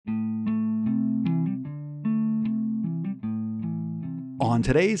On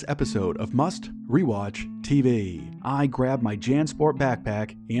today's episode of Must Rewatch TV, I grab my JanSport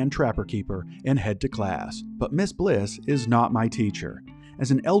backpack and Trapper Keeper and head to class. But Miss Bliss is not my teacher. As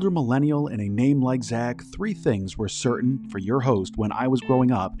an elder millennial and a name like Zack, three things were certain for your host when I was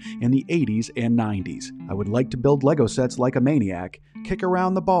growing up in the 80s and 90s. I would like to build Lego sets like a maniac, kick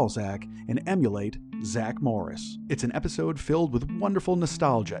around the BalZac, and emulate Zack Morris. It's an episode filled with wonderful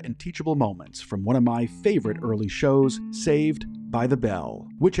nostalgia and teachable moments from one of my favorite early shows, Saved by the Bell.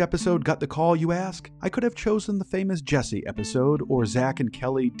 Which episode got the call, you ask? I could have chosen the famous Jessie episode or Zack and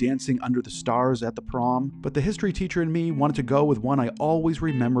Kelly dancing under the stars at the prom, but the history teacher in me wanted to go with one I always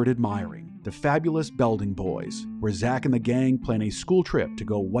remembered admiring, the Fabulous Belding Boys, where Zack and the gang plan a school trip to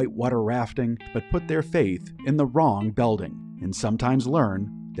go whitewater rafting, but put their faith in the wrong belding, and sometimes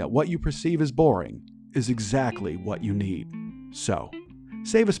learn that what you perceive as boring is exactly what you need. So,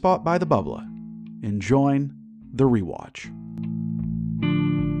 save a spot by the bubblah and join the rewatch.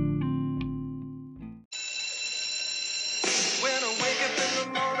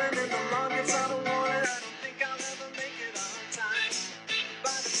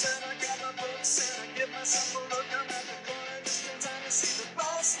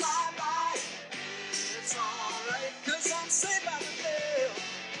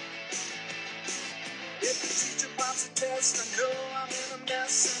 I know I'm in a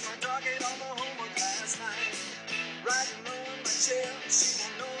mess, and my dog ate all my homework last night. Riding low in my chair, she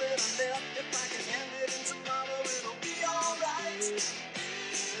won't know that I'm there. If I can hand it in tomorrow, it'll be alright.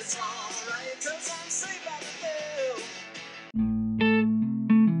 It's alright, 'cause I'm saved by the bell.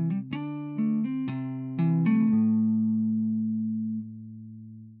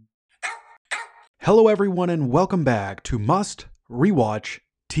 Hello everyone and welcome back to Must Rewatch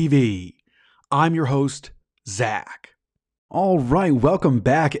TV. I'm your host, Zack. All right, welcome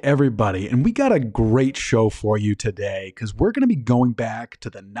back everybody. And we got a great show for you today because we're going to be going back to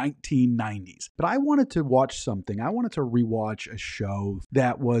the 1990s. But I wanted to watch something. I wanted to rewatch a show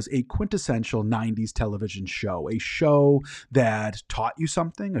that was a quintessential 90s television show, a show that taught you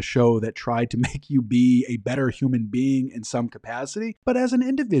something, a show that tried to make you be a better human being in some capacity. But as an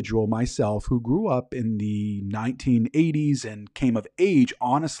individual myself who grew up in the 1980s and came of age,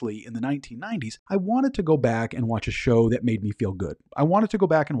 honestly, in the 1990s, I wanted to go back and watch a show that made me feel good. I wanted to go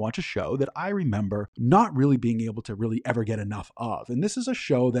back and watch a show that I remember not really being able to really ever get enough of. And this is a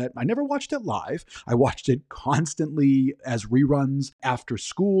show that I never watched it live. I watched it constantly as reruns after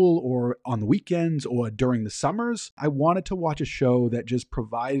school or on the weekends or during the summers. I wanted to watch a show that just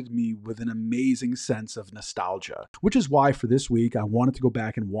provided me with an amazing sense of nostalgia, which is why for this week I wanted to go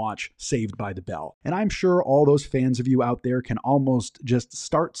back and watch Saved by the Bell. And I'm sure all those fans of you out there can almost just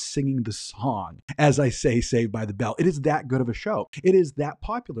start singing the song as I say Saved by the Bell. It is that good of a show. It is that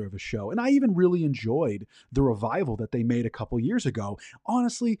popular of a show. And I even really enjoyed the revival that they made a couple years ago.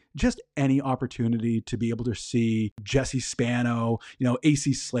 Honestly, just any opportunity to be able to see Jessie Spano,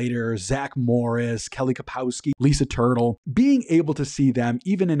 AC Slater, Zack Morris, Kelly Kapowski, Lisa Turtle, being able to see them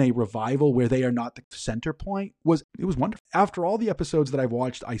even in a revival where they are not the center point was wonderful. After all the episodes that I've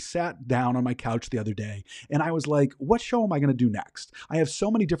watched, I sat down on my couch the other day and I was like, what show am I going to do next? I have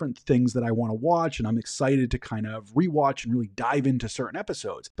so many different things that I want to watch and I'm excited to kind of rewatch and really dive into certain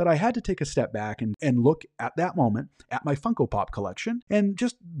episodes. But I had to take a step back and look at that moment at my Funko Pop collection. And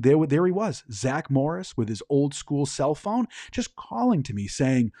just there he was, Zack Morris with his old school cell phone, just calling to me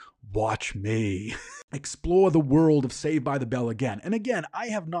saying, watch me. Explore the world of Saved by the Bell again. And again, I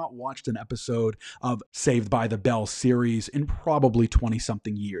have not watched an episode of Saved by the Bell series in probably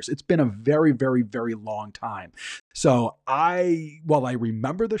 20-something years. It's been a very, very, very long time. So while I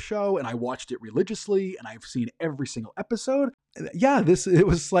remember the show and I watched it religiously and I've seen every single episode, it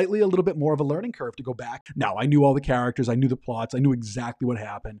was slightly a little bit more of a learning curve to go back. Now, I knew all the characters, I knew the plots, I knew exactly what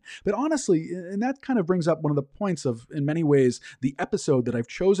happened. But honestly, and that kind of brings up one of the points of, in many ways, the episode that I've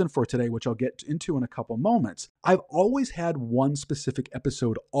chosen for today, which I'll get into in a couple moments. I've always had one specific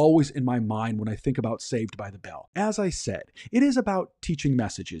episode always in my mind when I think about Saved by the Bell. As I said, it is about teaching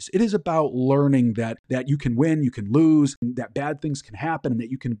messages. It is about learning that you can win, you can lose, that bad things can happen, and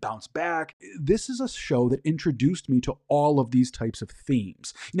that you can bounce back. This is a show that introduced me to all of these types of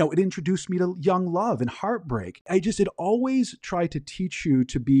themes. It introduced me to young love and heartbreak. It always tried to teach you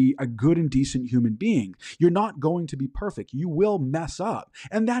to be a good and decent human being. You're not going to be perfect. You will mess up.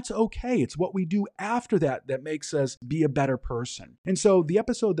 And that's okay. It's what we do after that makes us be a better person. And so the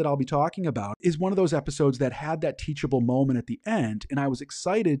episode that I'll be talking about is one of those episodes that had that teachable moment at the end. And I was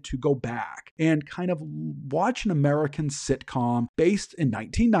excited to go back and kind of watch an American sitcom based in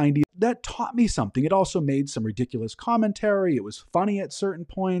 1990 that taught me something. It also made some ridiculous commentary. It was funny at certain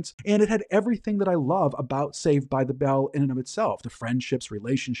points, and it had everything that I love about Saved by the Bell in and of itself. The friendships,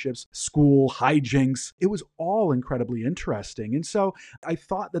 relationships, school, hijinks. It was all incredibly interesting. And so I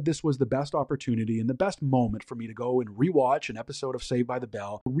thought that this was the best opportunity and the best moment for me to go and rewatch an episode of Saved by the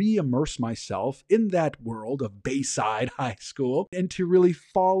Bell, re-immerse myself in that world of Bayside High School, and to really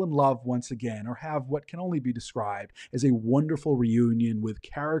fall in love once again, or have what can only be described as a wonderful reunion with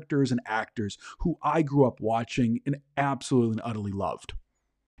characters and actors who I grew up watching and absolutely and utterly loved.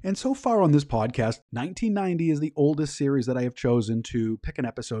 And so far on this podcast, 1990 is the oldest series that I have chosen to pick an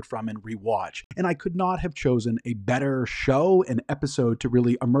episode from and rewatch. And I could not have chosen a better show and episode to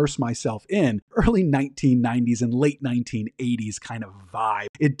really immerse myself in. Early 1990s and late 1980s kind of vibe.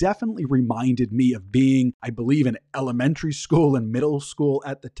 It definitely reminded me of being, I believe, in elementary school and middle school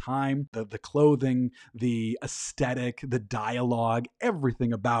at the time. The clothing, the aesthetic, the dialogue,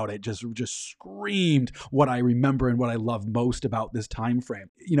 everything about it just screamed what I remember and what I love most about this time frame.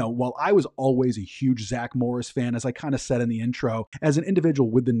 While I was always a huge Zack Morris fan, as I kind of said in the intro, as an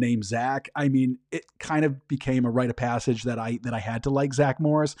individual with the name Zack, I mean, it kind of became a rite of passage that I had to like Zack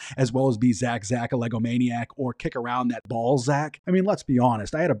Morris, as well as be Zack a Lego maniac, or kick around that BalZac. I mean, let's be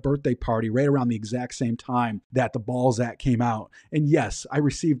honest, I had a birthday party right around the exact same time that the BalZac came out. And yes, I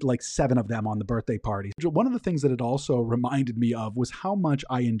received like 7 of them on the birthday party. One of the things that it also reminded me of was how much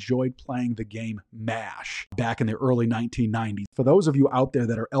I enjoyed playing the game MASH back in the early 1990s. For those of you out there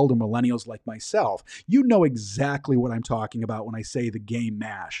that are elder millennials like myself, you know exactly what I'm talking about when I say the game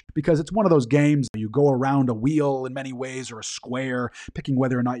MASH, because it's one of those games you go around a wheel in many ways, or a square, picking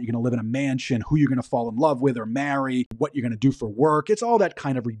whether or not you're going to live in a mansion, who you're going to fall in love with or marry, what you're going to do for work. It's all that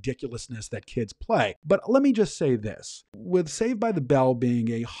kind of ridiculousness that kids play. But let me just say this, with Saved by the Bell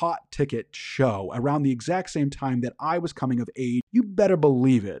being a hot ticket show around the exact same time that I was coming of age, you better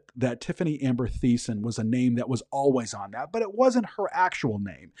believe it that Tiffany Amber Thiessen was a name that was always on that, but it wasn't her actual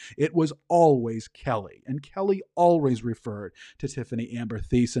name. It was always Kelly, and Kelly always referred to Tiffany Amber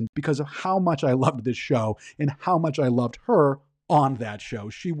Thiessen because of how much I loved this show and how much I loved her on that show.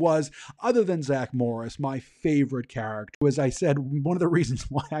 She was, other than Zack Morris, my favorite character. As I said, one of the reasons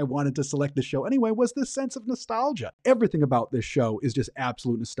why I wanted to select the show anyway was this sense of nostalgia. Everything about this show is just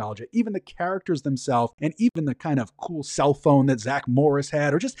absolute nostalgia. Even the characters themselves, and even the kind of cool cell phone that Zack Morris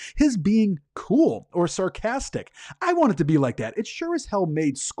had, or just his being cool or sarcastic. I wanted to be like that. It sure as hell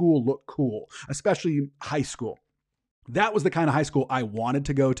made school look cool, especially high school. That was the kind of high school I wanted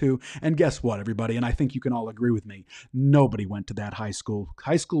to go to. And guess what, everybody? And I think you can all agree with me. Nobody went to that high school.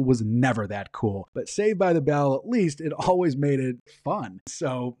 High school was never that cool. But Saved by the Bell, at least, it always made it fun.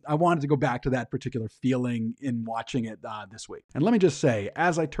 So I wanted to go back to that particular feeling in watching it this week. And let me just say,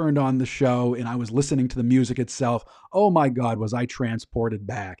 as I turned on the show and I was listening to the music itself, oh my God, was I transported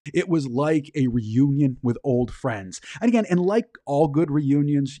back. It was like a reunion with old friends. And again, and like all good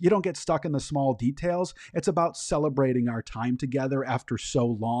reunions, you don't get stuck in the small details. It's about celebrating our time together after so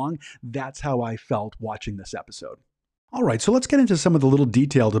long. That's how I felt watching this episode. All right, so let's get into some of the little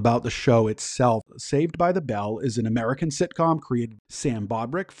details about the show itself. Saved by the Bell is an American sitcom created by Sam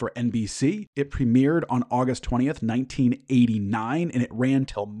Bodrick for NBC. It premiered on August 20th, 1989, and it ran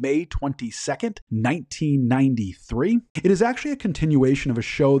till May 22nd, 1993. It is actually a continuation of a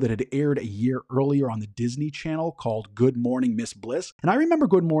show that had aired a year earlier on the Disney Channel called Good Morning Miss Bliss. And I remember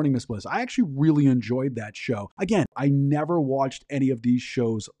Good Morning Miss Bliss. I actually really enjoyed that show. Again, I never watched any of these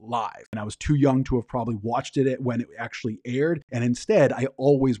shows live, and I was too young to have probably watched it when it actually aired, and instead I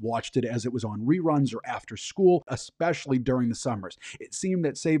always watched it as it was on reruns or after school, especially during the summers. It seemed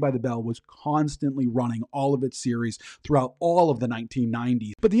that Saved by the Bell was constantly running all of its series throughout all of the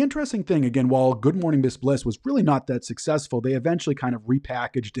 1990s. But the interesting thing, again, while Good Morning Miss Bliss was really not that successful, they eventually kind of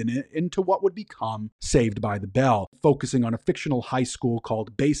repackaged it into what would become Saved by the Bell, focusing on a fictional high school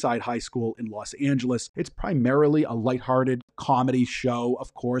called Bayside High School in Los Angeles. It's primarily a lighthearted comedy show,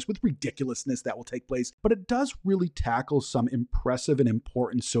 of course, with ridiculousness that will take place, but it does really tackles some impressive and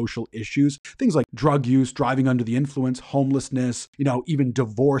important social issues. Things like drug use, driving under the influence, homelessness, even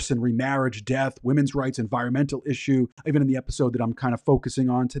divorce and remarriage, death, women's rights, environmental issue. Even in the episode that I'm kind of focusing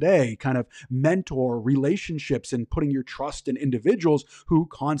on today, kind of mentor relationships and putting your trust in individuals who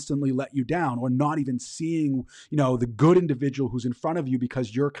constantly let you down, or not even seeing, the good individual who's in front of you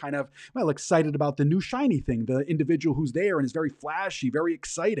because you're kind of, excited about the new shiny thing, the individual who's there and is very flashy, very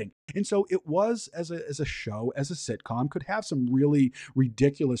exciting. And so it was, as a show, as a sitcom, could have some really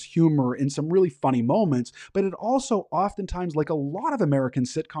ridiculous humor and some really funny moments, but it also oftentimes, like a lot of American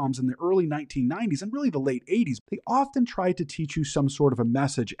sitcoms in the early 1990s and really the late 80s, they often tried to teach you some sort of a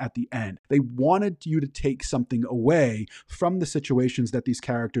message at the end. They wanted you to take something away from the situations that these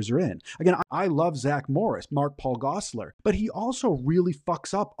characters are in. Again, I love Zack Morris, Mark Paul Gosselaar, but he also really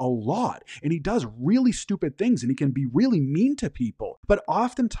fucks up a lot, and he does really stupid things, and he can be really mean to people. But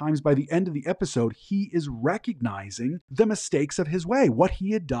oftentimes by the end of the episode, he is recognizing the mistakes of his way. What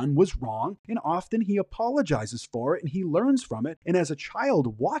he had done was wrong, and often he apologizes for it and he learns from it. And as a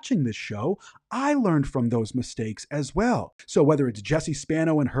child watching this show, I learned from those mistakes as well. So whether it's Jessie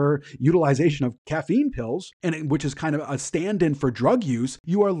Spano and her utilization of caffeine pills, which is kind of a stand-in for drug use,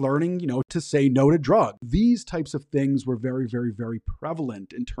 you are learning, to say no to drug. These types of things were very, very, very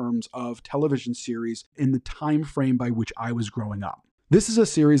prevalent in terms of television series in the time frame by which I was growing up. This is a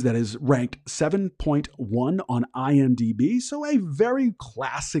series that is ranked 7.1 on IMDb, so a very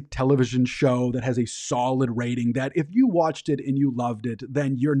classic television show that has a solid rating that if you watched it and you loved it,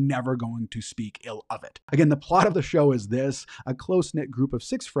 then you're never going to speak ill of it. Again, the plot of the show is this: a close-knit group of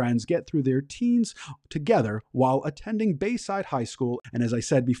 6 friends get through their teens together while attending Bayside High School, and as I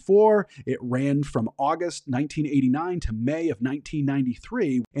said before, it ran from August 1989 to May of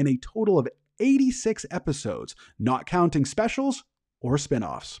 1993 in a total of 86 episodes, not counting specials or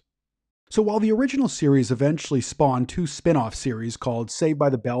spin-offs. So while the original series eventually spawned 2 spin-off series called Saved by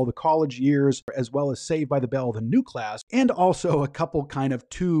the Bell: The College Years, as well as Saved by the Bell: The New Class, and also a couple kind of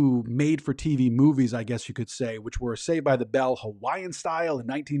 2 made-for-TV movies, I guess you could say, which were Saved by the Bell: Hawaiian Style in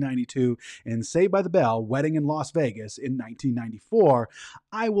 1992 and Saved by the Bell: Wedding in Las Vegas in 1994,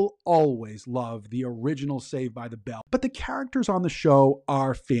 I will always love the original Saved by the Bell. But the characters on the show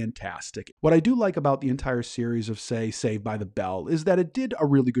are fantastic. What I do like about the entire series of, say, Saved by the Bell is that it did a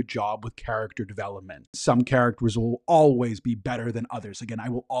really good job with character development. Some characters will always be better than others. Again, I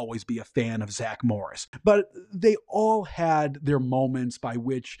will always be a fan of Zack Morris. But they all had their moments by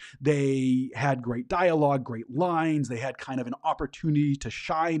which they had great dialogue, great lines. They had kind of an opportunity to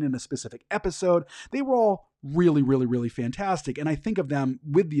shine in a specific episode. They were all really, really, really fantastic. And I think of them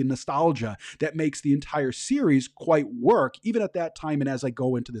with the nostalgia that makes the entire series quite work, even at that time and as I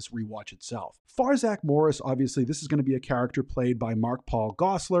go into this rewatch itself. For Zack Morris, obviously, this is going to be a character played by Mark Paul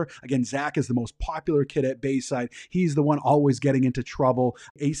Gosselaar. Again, Zack is the most popular kid at Bayside. He's the one always getting into trouble.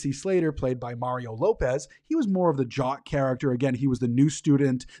 AC Slater, played by Mario Lopez, he was more of the jock character. Again, he was the new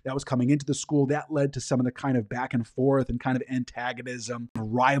student that was coming into the school. That led to some of the kind of back and forth and kind of antagonism,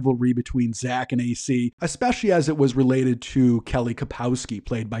 rivalry between Zack and AC, especially as it was related to Kelly Kapowski,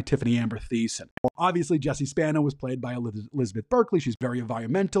 played by Tiffany Amber Thiessen. Obviously, Jessie Spano was played by Elizabeth Berkley. She's very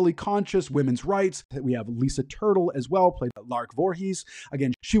environmentally conscious, women's rights. We have Lisa Turtle as well, played by Lark Voorhees.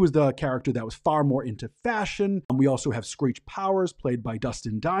 Again, she was the character that was far more into fashion. We also have Screech Powers, played by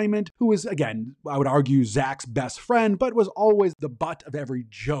Dustin Diamond, who is, again, I would argue Zack's best friend, but was always the butt of every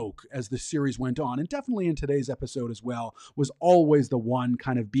joke as the series went on. And definitely in today's episode as well, was always the one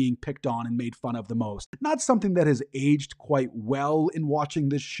kind of being picked on and made fun of the most. Not something that has aged quite well in watching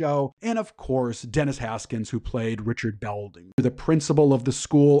this show. And of course, Dennis Haskins, who played Richard Belding, the principal of the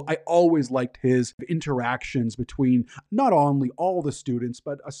school. I always liked his interactions between not only all the students,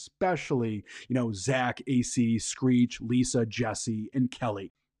 but especially, Zack, AC, Screech, Lisa, Jessie, and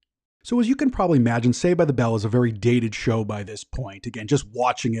Kelly. So as you can probably imagine, Saved by the Bell is a very dated show by this point. Again, just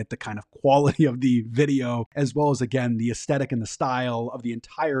watching it, the kind of quality of the video, as well as, again, the aesthetic and the style of the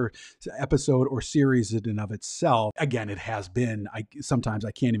entire episode or series in and of itself. Again, it has been, sometimes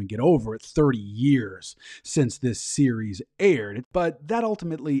I can't even get over it, 30 years since this series aired. But that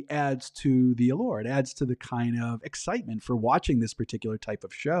ultimately adds to the allure. It adds to the kind of excitement for watching this particular type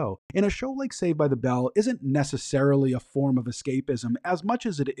of show. And a show like Saved by the Bell isn't necessarily a form of escapism as much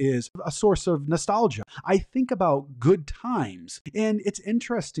as it is a source of nostalgia. I think about good times, and it's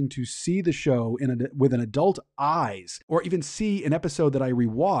interesting to see the show with an adult eyes, or even see an episode that I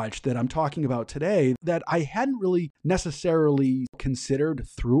rewatched that I'm talking about today that I hadn't really necessarily considered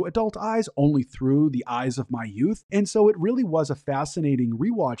through adult eyes, only through the eyes of my youth. And so it really was a fascinating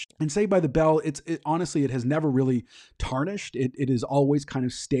rewatch. And Saved by the Bell, honestly, it has never really tarnished. It has always kind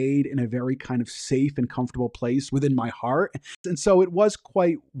of stayed in a very kind of safe and comfortable place within my heart. And so it was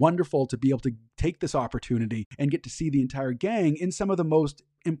quite wonderful wonderful to be able to take this opportunity and get to see the entire gang in some of the most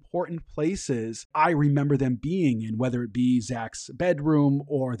important places I remember them being in, whether it be Zach's bedroom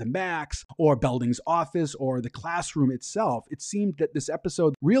or the Max or Belding's office or the classroom itself. It seemed that this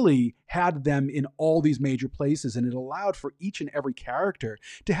episode really had them in all these major places, and it allowed for each and every character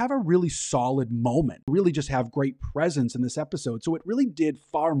to have a really solid moment, really just have great presence in this episode. So it really did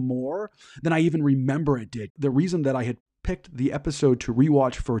far more than I even remember it did. The reason that I had picked the episode to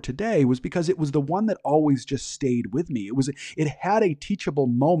rewatch for today was because it was the one that always just stayed with me. It had a teachable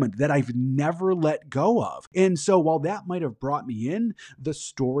moment that I've never let go of. And so while that might have brought me in, the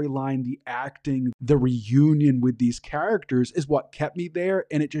storyline, the acting, the reunion with these characters is what kept me there.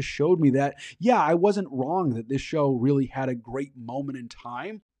 And it just showed me that, yeah, I wasn't wrong that this show really had a great moment in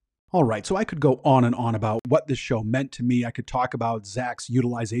time. All right, so I could go on and on about what this show meant to me. I could talk about Zach's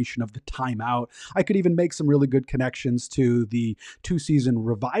utilization of the timeout. I could even make some really good connections to the 2-season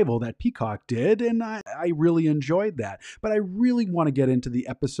revival that Peacock did, and I really enjoyed that. But I really want to get into the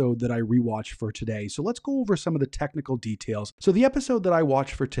episode that I rewatched for today. So let's go over some of the technical details. So the episode that I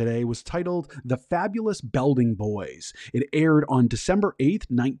watched for today was titled The Fabulous Belding Boys. It aired on December 8th,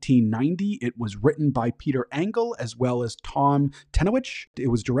 1990. It was written by Peter Engel as well as Tom Tenowich. It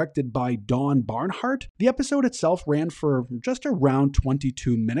was directed by Don Barnhart. The episode itself ran for just around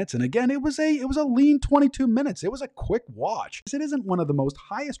 22 minutes, and again, it was a lean 22 minutes. It was a quick watch. It isn't one of the most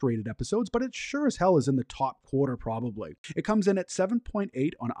highest rated episodes, but it sure as hell is in the top quarter probably. It comes in at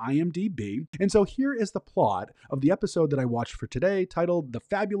 7.8 on IMDb, and so here is the plot of the episode that I watched for today, titled The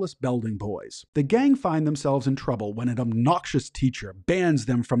Fabulous Belding Boys. The gang find themselves in trouble when an obnoxious teacher bans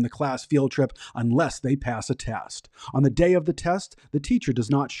them from the class field trip unless they pass a test. On the day of the test, the teacher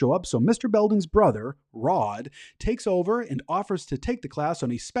does not show up, so Mr. Belding's brother, Rod, takes over and offers to take the class on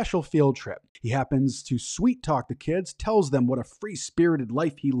a special field trip. He happens to sweet-talk the kids, tells them what a free-spirited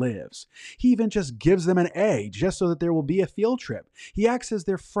life he lives. He even just gives them an A just so that there will be a field trip. He acts as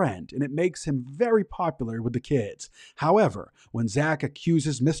their friend, and it makes him very popular with the kids. However, when Zach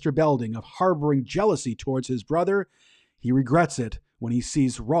accuses Mr. Belding of harboring jealousy towards his brother, he regrets it when he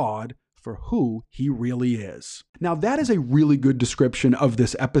sees Rod for who he really is. Now, that is a really good description of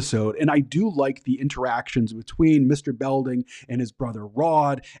this episode, and I do like the interactions between Mr. Belding and his brother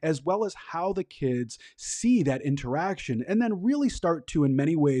Rod, as well as how the kids see that interaction and then really start to, in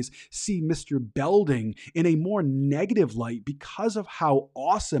many ways, see Mr. Belding in a more negative light because of how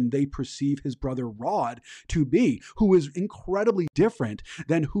awesome they perceive his brother Rod to be, who is incredibly different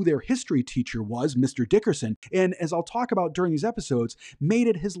than who their history teacher was, Mr. Dickerson, and as I'll talk about during these episodes, made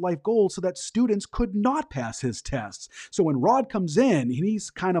it his life goal so that students could not pass his tests. So when Rod comes in, he's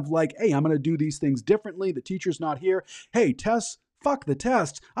kind of like, hey, I'm going to do these things differently. The teacher's not here. Hey, Tess, fuck the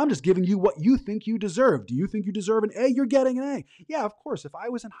tests. I'm just giving you what you think you deserve. Do you think you deserve an A? You're getting an A. Yeah, of course. If I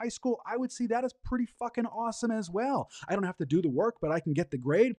was in high school, I would see that as pretty fucking awesome as well. I don't have to do the work, but I can get the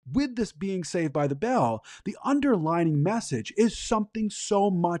grade. With this being Saved by the Bell, the underlining message is something so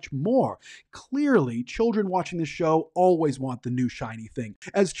much more. Clearly, children watching the show always want the new shiny thing.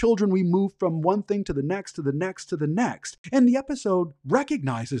 As children, we move from one thing to the next, to the next, to the next. And the episode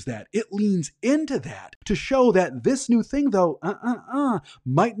recognizes that. It leans into that to show that this new thing, though,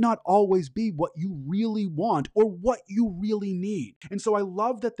 might not always be what you really want or what you really need. And so I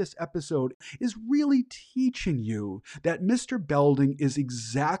love that this episode is really teaching you that Mr. Belding is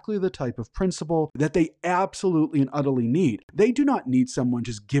exactly the type of principal that they absolutely and utterly need. They do not need someone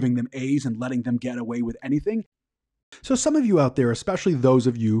just giving them A's and letting them get away with anything. So some of you out there, especially those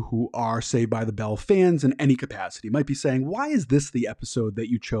of you who are Saved by the Bell fans in any capacity, might be saying, why is this the episode that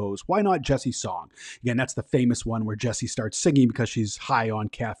you chose? Why not Jessie's song? Again, that's the famous one where Jessie starts singing because she's high on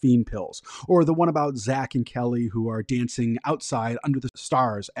caffeine pills. Or the one about Zack and Kelly who are dancing outside under the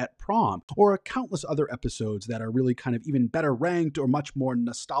stars at prom. Or countless other episodes that are really kind of even better ranked or much more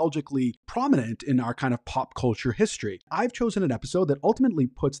nostalgically prominent in our kind of pop culture history. I've chosen an episode that ultimately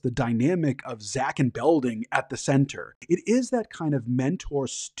puts the dynamic of Zack and Belding at the center. It is that kind of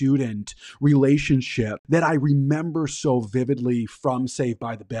mentor-student relationship that I remember so vividly from Saved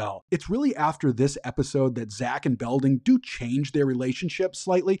by the Bell. It's really after this episode that Zack and Belding do change their relationship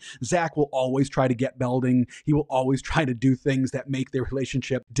slightly. Zack will always try to get Belding. He will always try to do things that make their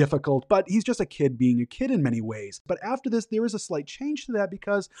relationship difficult, but he's just a kid being a kid in many ways. But after this, there is a slight change to that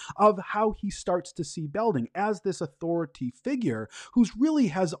because of how he starts to see Belding as this authority figure who's really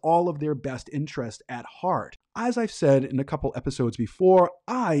has all of their best interest at heart. As I've said in a couple episodes before,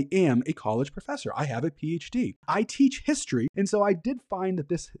 I am a college professor. I have a PhD. I teach history, and so I did find that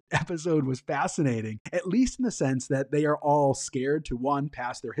this episode was fascinating, at least in the sense that they are all scared to, one,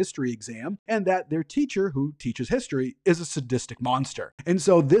 pass their history exam, and that their teacher, who teaches history, is a sadistic monster. And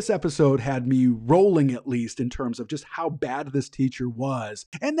so this episode had me rolling, at least in terms of just how bad this teacher was,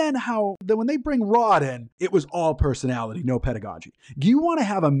 and then how when they bring Rod in, it was all personality, no pedagogy. You want to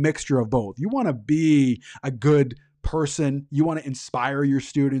have a mixture of both. You want to be a good person. You want to inspire your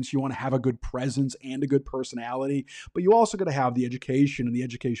students. You want to have a good presence and a good personality, but you also got to have the education and the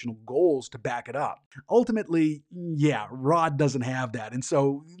educational goals to back it up. Ultimately, yeah, Rod doesn't have that. And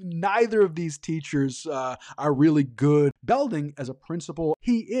so neither of these teachers are really good. Belding, as a principal,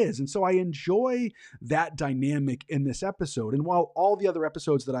 he is. And so I enjoy that dynamic in this episode. And while all the other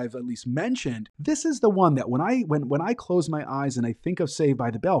episodes that I've at least mentioned, this is the one that when I close my eyes and I think of Saved by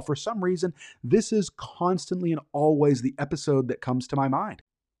the Bell, for some reason, this is constantly and always the episode that comes to my mind.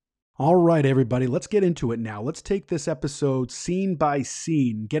 All right, everybody, let's get into it now. Let's take this episode scene by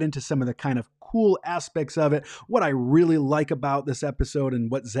scene, get into some of the kind of cool aspects of it, what I really like about this episode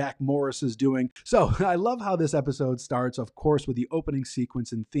and what Zack Morris is doing. So I love how this episode starts, of course, with the opening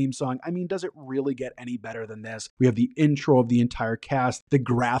sequence and theme song. I mean, does it really get any better than this? We have the intro of the entire cast. The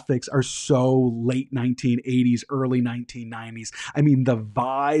graphics are so late 1980s, early 1990s. I mean, the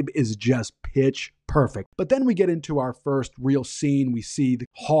vibe is just pitch perfect. But then we get into our first real scene. We see the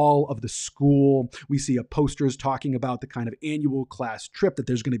hall of the school. We see a posters talking about the kind of annual class trip, that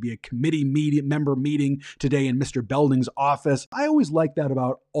there's going to be a committee member meeting today in Mr. Belding's office. I always like that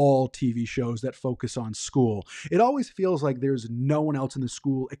about all TV shows that focus on school. It always feels like there's no one else in the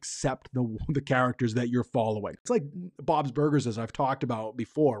school except the characters that you're following. It's like Bob's Burgers, as I've talked about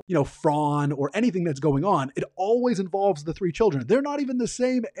before. You know, Fron or anything that's going on, it always involves the three children. They're not even the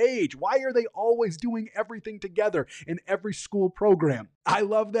same age. Why are they always doing everything together in every school program? I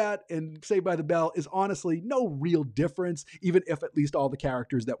love that, and Saved by the Bell is honestly no real difference, even if at least all the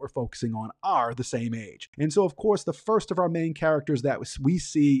characters that we're focusing on are the same age. And so, of course, the first of our main characters that we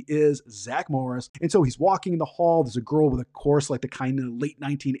see is Zack Morris. And so he's walking in the hall. There's a girl with, of course, like the kind of late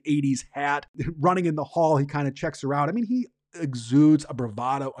 1980s hat running in the hall. He kind of checks her out. I mean, he exudes a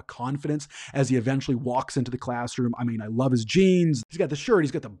bravado, a confidence as he eventually walks into the classroom. I mean, I love his jeans. He's got the shirt.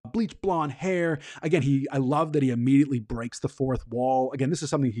 He's got the bleach blonde hair. Again, I love that he immediately breaks the fourth wall. Again, this is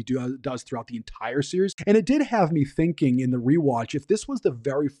something he does throughout the entire series. And it did have me thinking in the rewatch, if this was the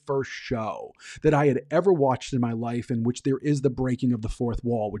very first show that I had ever watched in my life in which there is the breaking of the fourth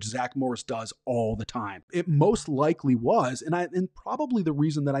wall, which Zack Morris does all the time, it most likely was. And probably the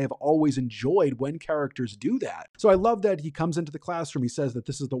reason that I have always enjoyed when characters do that. So I love that he comes into the classroom. He says that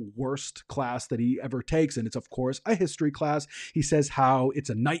this is the worst class that he ever takes, and it's, of course, a history class. He says how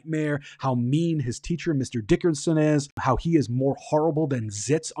it's a nightmare, how mean his teacher, Mr. Dickerson, is, how he is more horrible than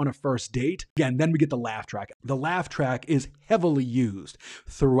zits on a first date. Again, then we get the laugh track. The laugh track is heavily used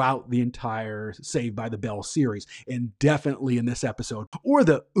throughout the entire Saved by the Bell series, and definitely in this episode. Or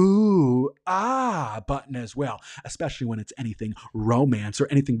the ooh, ah button as well, especially when it's anything romance or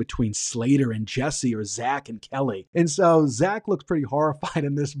anything between Slater and Jessie or Zack and Kelly. And so Zack looks pretty horrified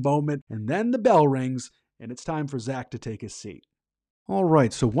in this moment, and then the bell rings, and it's time for Zack to take his seat. All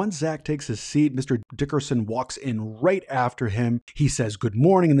right, so once Zack takes his seat, Mr. Dickerson walks in right after him. He says, "Good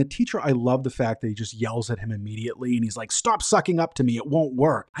morning," and the teacher, I love the fact that he just yells at him immediately, and he's like, "Stop sucking up to me, it won't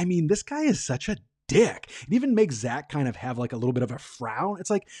work." I mean, this guy is such a dick. It even makes Zack kind of have like a little bit of a frown. It's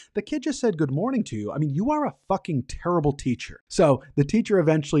like, the kid just said good morning to you. I mean, you are a fucking terrible teacher. So the teacher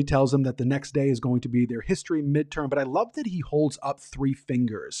eventually tells him that the next day is going to be their history midterm, but I love that he holds up three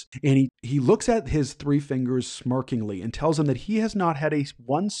fingers, and he looks at his three fingers smirkingly and tells him that he has not had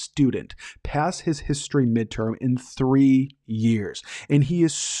one student pass his history midterm in 3 years. And he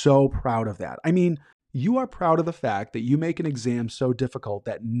is so proud of that. I mean, you are proud of the fact that you make an exam so difficult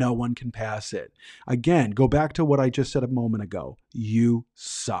that no one can pass it. Again, go back to what I just said a moment ago. You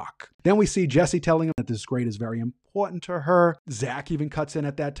suck. Then we see Jessie telling him that this grade is very important to her. Zack even cuts in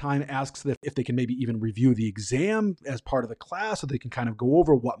at that time, asks if they can maybe even review the exam as part of the class so they can kind of go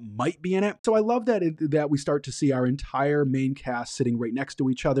over what might be in it. So I love that we start to see our entire main cast sitting right next to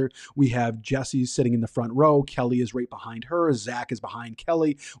each other. We have Jessie sitting in the front row. Kelly is right behind her. Zack is behind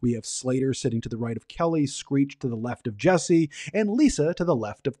Kelly. We have Slater sitting to the right of Kelly, Screech to the left of Jessie, and Lisa to the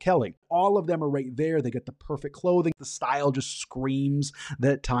left of Kelly. All of them are right there. They get the perfect clothing. The style just screams screams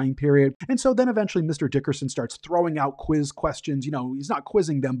that time period. And so then eventually Mr. Dickerson starts throwing out quiz questions. He's not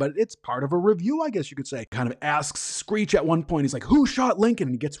quizzing them, but it's part of a review, I guess you could say. Kind of asks Screech at one point, he's like, who shot Lincoln?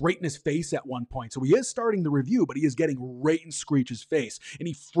 And he gets right in his face at one point. So he is starting the review, but he is getting right in Screech's face. And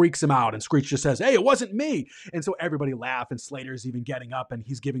he freaks him out. And Screech just says, hey, it wasn't me. And so everybody laughs, and Slater's even getting up and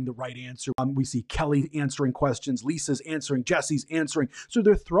he's giving the right answer. We see Kelly answering questions, Lisa's answering, Jessie's answering. So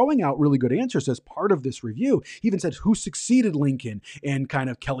they're throwing out really good answers as part of this review. He even says, who succeeded Lincoln? And kind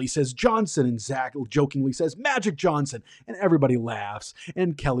of Kelly says Johnson, and Zack jokingly says Magic Johnson. And everybody laughs,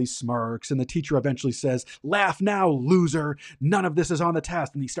 and Kelly smirks, and the teacher eventually says, laugh now, loser. None of this is on the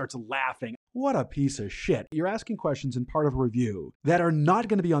test. And he starts laughing. What a piece of shit. You're asking questions in part of a review that are not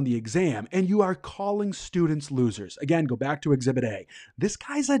going to be on the exam, and you are calling students losers. Again, go back to Exhibit A. This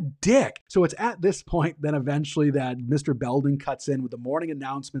guy's a dick. So it's at this point then eventually that Mr. Belding cuts in with the morning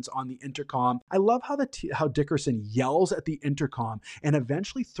announcements on the intercom. I love how Dickerson yells at the intercom and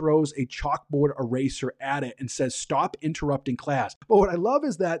eventually throws a chalkboard eraser at it and says, stop interrupting class. But what I love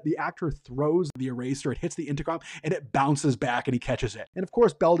is that the actor throws the eraser, it hits the intercom, and it bounces back and he catches it. And of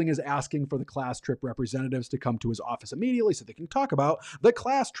course, Belding is asking for the class trip representatives to come to his office immediately so they can talk about the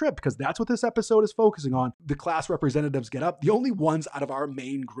class trip, because that's what this episode is focusing on. The class representatives get up. The only ones out of our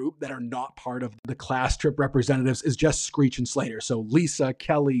main group that are not part of the class trip representatives is just Screech and Slater. So Lisa,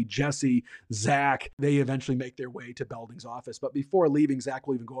 Kelly, Jessie, Zack, they eventually make their way to Belding's office. But before leaving, Zack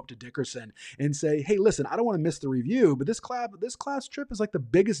will even go up to Dickerson and say, hey, listen, I don't want to miss the review, but this class trip is like the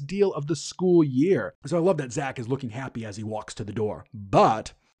biggest deal of the school year. So I love that Zack is looking happy as he walks to the door.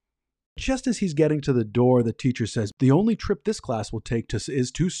 But just as he's getting to the door, the teacher says, the only trip this class will take is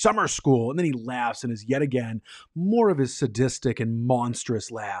to summer school. And then he laughs and is yet again more of his sadistic and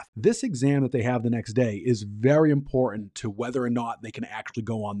monstrous laugh. This exam that they have the next day is very important to whether or not they can actually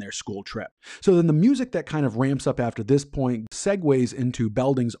go on their school trip. So then the music that kind of ramps up after this point segues into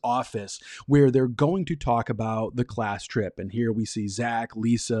Belding's office, where they're going to talk about the class trip. And here we see Zack,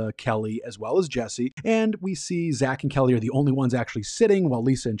 Lisa, Kelly, as well as Jessie. And we see Zack and Kelly are the only ones actually sitting, while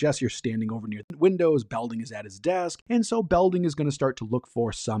Lisa and Jessie are standing over near the windows. Belding is at his desk. And so Belding is going to start to look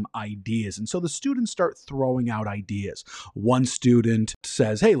for some ideas. And so the students start throwing out ideas. One student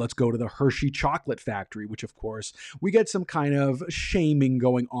says, hey, let's go to the Hershey chocolate factory, which of course we get some kind of shaming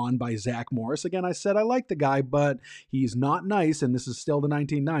going on by Zack Morris. Again, I said I like the guy, but he's not nice. And this is still the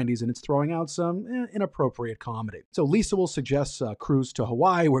 1990s, and it's throwing out some inappropriate comedy. So Lisa will suggest a cruise to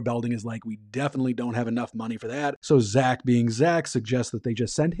Hawaii, where Belding is like, we definitely don't have enough money for that. So Zack, being Zack, suggests that they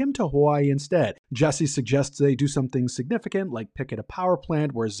just send him to Hawaii instead. Jessie suggests they do something significant, like pick at a power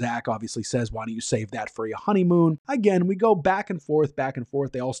plant, where Zack obviously says, why don't you save that for your honeymoon? Again, we go back and forth, back and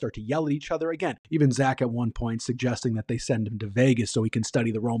forth. They all start to yell at each other again. Even Zack at one point suggesting that they send him to Vegas so he can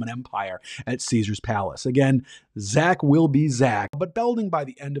study the Roman Empire at Caesar's Palace. Again, Zack will be Zack. But Belding, by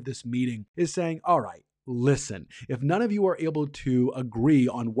the end of this meeting, is saying, all right, listen, if none of you are able to agree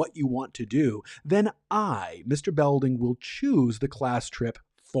on what you want to do, then I, Mr. Belding, will choose the class trip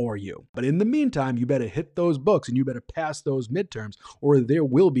for you. But in the meantime, you better hit those books and you better pass those midterms, or there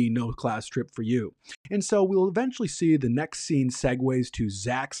will be no class trip for you. And so we'll eventually see the next scene segues to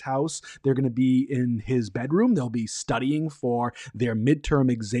Zack's house. They're going to be in his bedroom. They'll be studying for their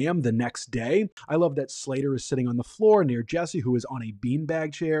midterm exam the next day. I love that Slater is sitting on the floor near Jessie, who is on a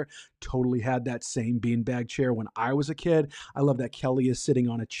beanbag chair. Totally had that same beanbag chair when I was a kid. I love that Kelly is sitting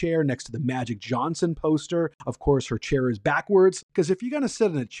on a chair next to the Magic Johnson poster. Of course, her chair is backwards, because if you're going to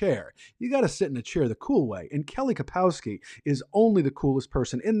sit in a chair, you got to sit in a chair the cool way. And Kelly Kapowski is only the coolest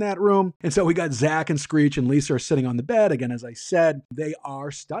person in that room. And so we got Zack and Screech and Lisa are sitting on the bed. Again, as I said, they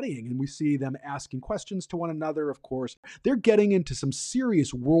are studying, and we see them asking questions to one another. Of course, they're getting into some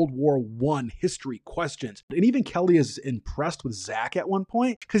serious World War I history questions. And even Kelly is impressed with Zack at one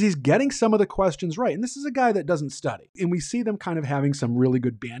point, because he's getting some of the questions right. And this is a guy that doesn't study. And we see them kind of having some really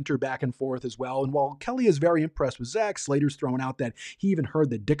good banter back and forth as well. And while Kelly is very impressed with Zack, Slater's throwing out that he even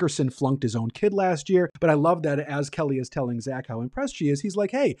heard that Dickerson flunked his own kid last year. But I love that as Kelly is telling Zack how impressed she is, he's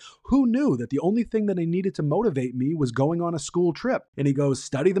like, hey, who knew that the only thing that I needed to motivate me was going on a school trip? And he goes,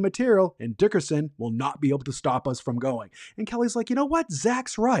 study the material, and Dickerson will not be able to stop us from going. And Kelly's like, you know what?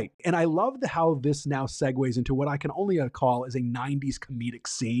 Zack's right. And I love how this now segues into what I can only call as a 90s comedic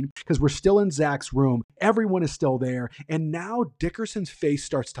scene, because we're still in Zack's room. Everyone is still there. And now Dickerson's face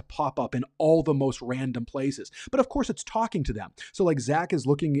starts to pop up in all the most random places. But of course, it's talking to them. So like Zack is is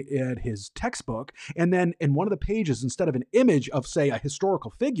looking at his textbook, and then in one of the pages, instead of an image of, say, a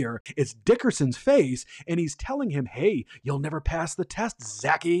historical figure, it's Dickerson's face, and he's telling him, hey, you'll never pass the test,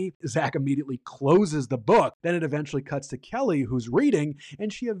 Zachy. Zack immediately closes the book. Then it eventually cuts to Kelly, who's reading,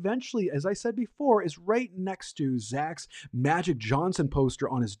 and she eventually, as I said before, is right next to Zack's Magic Johnson poster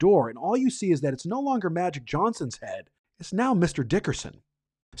on his door, and all you see is that it's no longer Magic Johnson's head. It's now Mr. Dickerson.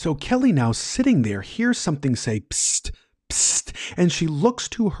 So Kelly, now sitting there, hears something say, psst, psst, and she looks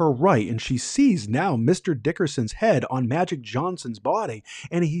to her right, and she sees now Mr. Dickerson's head on Magic Johnson's body,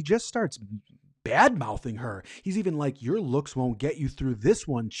 and he just starts bad-mouthing her. He's even like, your looks won't get you through this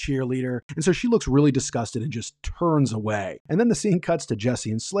one, cheerleader. And so she looks really disgusted and just turns away. And then the scene cuts to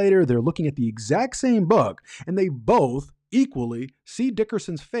Jessie and Slater. They're looking at the exact same book, and they both equally see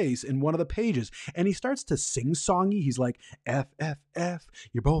Dickerson's face in one of the pages, and he starts to sing-songy. He's like, F, F, F,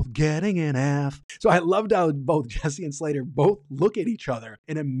 you're both getting an F. So I loved how both Jessie and Slater both look at each other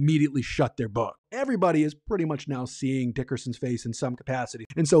and immediately shut their book. Everybody is pretty much now seeing Dickerson's face in some capacity.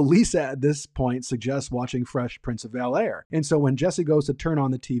 And so Lisa at this point suggests watching Fresh Prince of Bel-Air. And so when Jessie goes to turn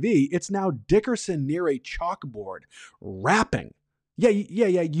on the TV, it's now Dickerson near a chalkboard, rapping. Yeah,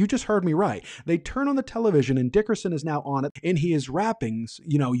 you just heard me right. They turn on the television and Dickerson is now on it, and he is rapping,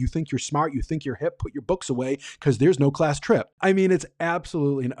 you think you're smart, you think you're hip, put your books away because there's no class trip. I mean, it's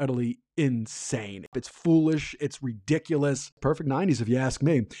absolutely and utterly insane. It's foolish. It's ridiculous. Perfect 90s if you ask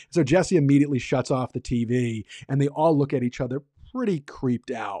me. So Jessie immediately shuts off the TV, and they all look at each other pretty creeped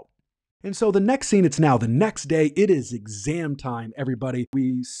out. And so the next scene, it's now the next day. It is exam time, everybody.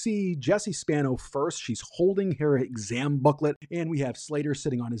 We see Jessie Spano first. She's holding her exam booklet, and we have Slater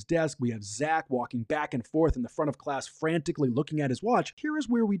sitting on his desk. We have Zack walking back and forth in the front of class, frantically looking at his watch. Here is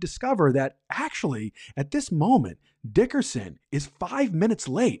where we discover that actually, at this moment, Dickerson is 5 minutes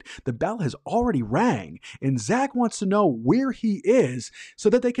late. The bell has already rang, and Zack wants to know where he is so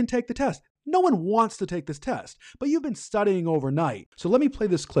that they can take the test. No one wants to take this test, but you've been studying overnight. So let me play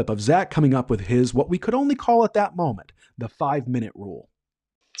this clip of Zack coming up with his, what we could only call at that moment, the 5-minute rule.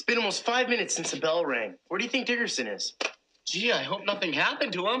 It's been almost 5 minutes since the bell rang. Where do you think Dickerson is? Gee, I hope nothing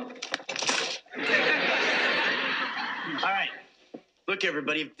happened to him. All right. Look,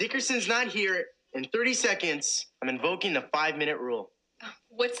 everybody, if Dickerson's not here in 30 seconds, I'm invoking the 5-minute rule.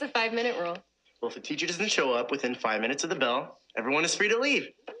 What's the 5-minute rule? Well, if the teacher doesn't show up within 5 minutes of the bell, everyone is free to leave.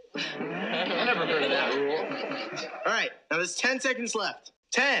 I never heard of that rule. All right, now there's 10 seconds left.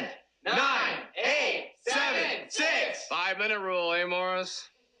 10, 9, 8, 7, 6. 5-minute rule, eh, Morris?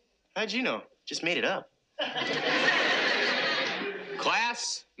 How'd you know? Just made it up.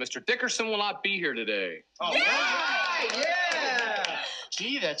 Class, Mr. Dickerson will not be here today. Oh, yeah! Yeah!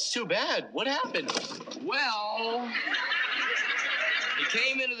 Gee, that's too bad. What happened? Well, he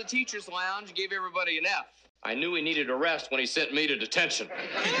came into the teacher's lounge and gave everybody an F. I knew he needed a rest when he sent me to detention.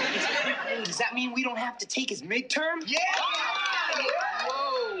 Does that mean we don't have to take his midterm? Yeah!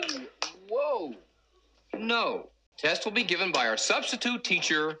 Whoa. No. Test will be given by our substitute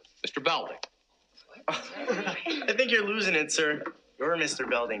teacher, Mr. Belding. I think you're losing it, sir. You're Mr.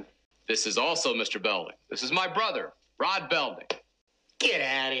 Belding. This is also Mr. Belding. This is my brother, Rod Belding. Get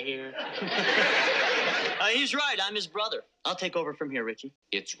out of here. He's right. I'm his brother. I'll take over from here, Richie.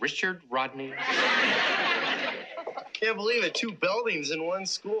 It's Richard Rodney. Can't believe it. 2 Beldings in one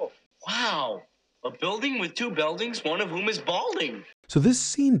school. Wow. A building with 2 Beldings, one of whom is balding. So this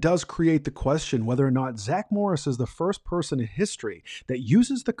scene does create the question whether or not Zack Morris is the first person in history that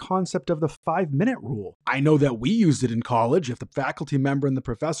uses the concept of the 5-minute rule. I know that we used it in college. If the faculty member and the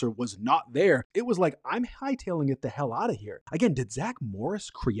professor was not there, it was like, I'm hightailing it the hell out of here. Again, did Zack Morris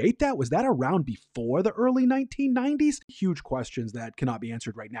create that? Was that around before the early 1990s? Huge questions that cannot be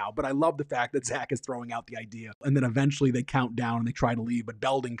answered right now, but I love the fact that Zack is throwing out the idea, and then eventually they count down and they try to leave, but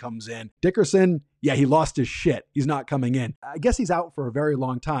Belding comes in. Dickerson, yeah, he lost his shit. He's not coming in. I guess he's out for a very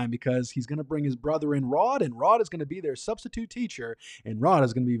long time because he's going to bring his brother in, Rod, and Rod is going to be their substitute teacher, and Rod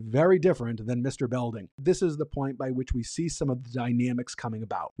is going to be very different than Mr. Belding. This is the point by which we see some of the dynamics coming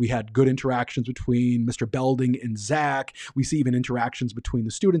about. We had good interactions between Mr. Belding and Zack. We see even interactions between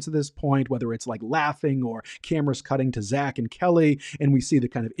the students at this point, whether it's like laughing or cameras cutting to Zack and Kelly, and we see the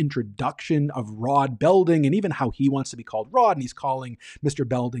kind of introduction of Rod Belding and even how he wants to be called Rod, and he's calling Mr.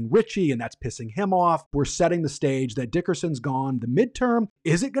 Belding Richie, and that's pissing him off. We're setting the stage that Dickerson's gone. The midterm,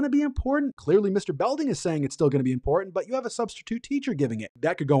 is it going to be important? Clearly, Mr. Belding is saying it's still going to be important, but you have a substitute teacher giving it.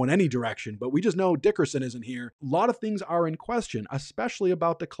 That could go in any direction, but we just know Dickerson isn't here. A lot of things are in question, especially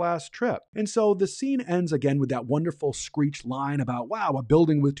about the class trip. And so the scene ends again with that wonderful screech line about, wow, a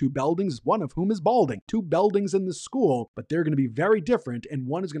building with 2 Beldings, one of whom is balding. 2 Beldings in the school, but they're going to be very different, and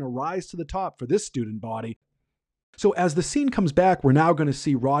one is going to rise to the top for this student body. So as the scene comes back, we're now going to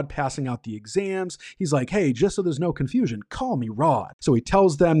see Rod passing out the exams. He's like, hey, just so there's no confusion, call me Rod. So he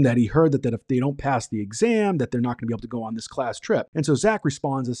tells them that he heard that if they don't pass the exam, that they're not going to be able to go on this class trip. And so Zack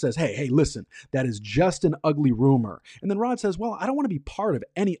responds and says, hey, listen, that is just an ugly rumor. And then Rod says, well, I don't want to be part of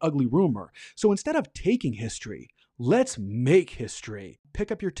any ugly rumor. So instead of taking history, let's make history. Pick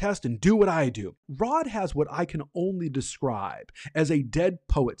up your test and do what I do. Rod has what I can only describe as a Dead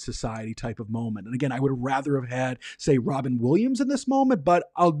Poet Society type of moment. And again, I would rather have had, say, Robin Williams in this moment, but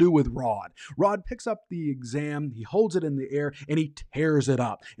I'll do with Rod. Rod picks up the exam, he holds it in the air, and he tears it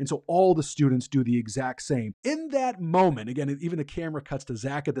up. And so all the students do the exact same. In that moment, again, even the camera cuts to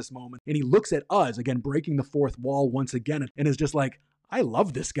Zack at this moment, and he looks at us, again, breaking the fourth wall once again, and is just like, I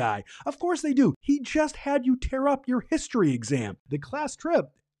love this guy. Of course they do. He just had you tear up your history exam. The class trip,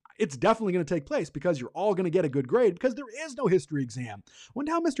 it's definitely going to take place because you're all going to get a good grade because there is no history exam.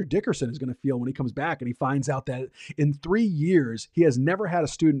 Wonder how Mr. Dickerson is going to feel when he comes back and he finds out that in 3 years, he has never had a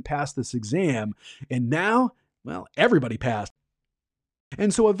student pass this exam. And now, well, everybody passed.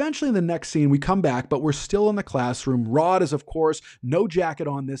 And so eventually in the next scene, we come back, but we're still in the classroom. Rod is, of course, no jacket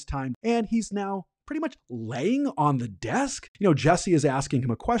on this time, and he's now pretty much laying on the desk. Jessie is asking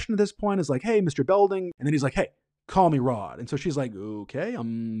him a question at this point, is like, hey, Mr. Belding. And then he's like, hey, call me Rod. And so she's like, okay,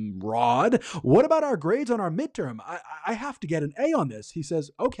 Rod, what about our grades on our midterm? I have to get an A on this. He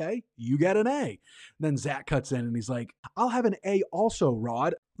says, okay, you get an A. And then Zack cuts in and he's like, I'll have an A also,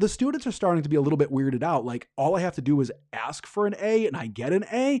 Rod. The students are starting to be a little bit weirded out. Like, all I have to do is ask for an A and I get an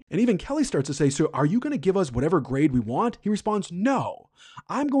A. And even Kelly starts to say, so are you going to give us whatever grade we want? He responds, no,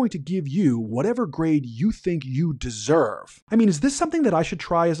 I'm going to give you whatever grade you think you deserve. I mean, is this something that I should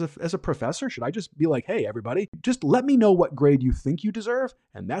try as a professor? Should I just be like, hey, everybody, just let me know what grade you think you deserve,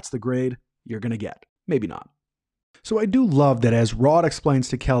 and that's the grade you're going to get. Maybe not. So I do love that as Rod explains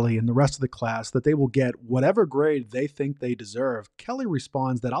to Kelly and the rest of the class that they will get whatever grade they think they deserve, Kelly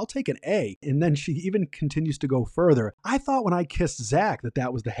responds that I'll take an A, and then she even continues to go further. I thought when I kissed Zack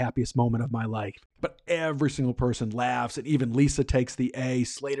that was the happiest moment of my life. But every single person laughs, and even Lisa takes the A.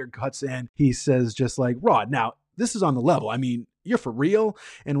 Slater cuts in. He says just like, Rod, now this is on the level. I mean, you're for real?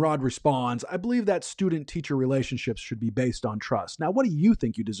 And Rod responds, I believe that student-teacher relationships should be based on trust. Now, what do you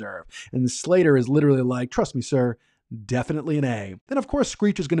think you deserve? And Slater is literally like, trust me, sir, definitely an A. Then, of course,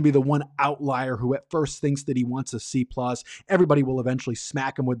 Screech is going to be the one outlier who at first thinks that he wants a C+. Everybody will eventually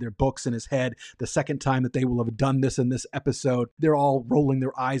smack him with their books in his head. The second time that they will have done this in this episode, they're all rolling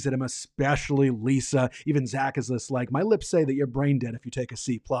their eyes at him, especially Lisa. Even Zack is just like, my lips say that you're brain dead if you take a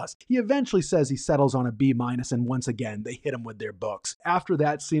C+. He eventually says he settles on a B-, and once again, they hit him with their books. After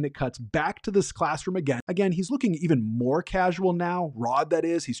that scene, it cuts back to this classroom again. Again, he's looking even more casual now. Rod, that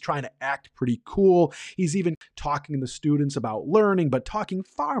is. He's trying to act pretty cool. He's even talking the students about learning, but talking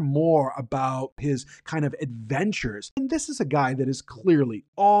far more about his kind of adventures. And this is a guy that is clearly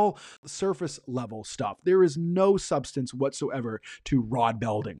all surface level stuff. There is no substance whatsoever to Rod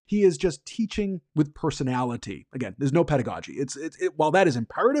Belding. He is just teaching with personality. Again, there's no pedagogy. While that is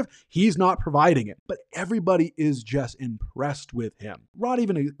imperative, he's not providing it, but everybody is just impressed with him. Rod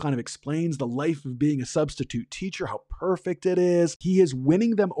even kind of explains the life of being a substitute teacher, how perfect it is. He is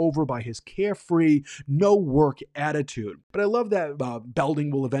winning them over by his carefree, no work attitude. But I love that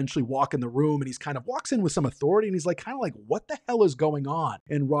Belding will eventually walk in the room and he's kind of walks in with some authority and he's like, kind of like, what the hell is going on?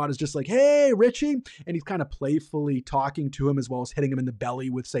 And Rod is just like, hey, Richie. And he's kind of playfully talking to him as well as hitting him in the belly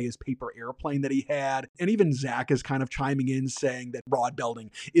with, say, his paper airplane that he had. And even Zack is kind of chiming in saying that Rod Belding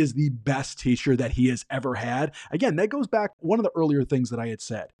is the best teacher that he has ever had. Again, that goes back one of the earlier things that I had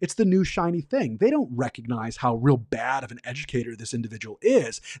said. It's the new shiny thing. They don't recognize how real bad of an educator this individual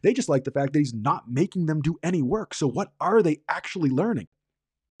is. They just like the fact that he's not making them do any work. So what are they actually learning?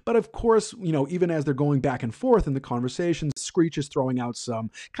 But of course, even as they're going back and forth in the conversations, Screech is throwing out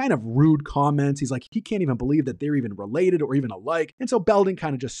some kind of rude comments. He's like, he can't even believe that they're even related or even alike. And so Belding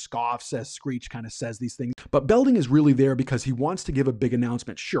kind of just scoffs as Screech kind of says these things. But Belding is really there because he wants to give a big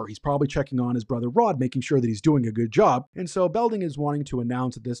announcement. Sure, he's probably checking on his brother Rod, making sure that he's doing a good job. And so Belding is wanting to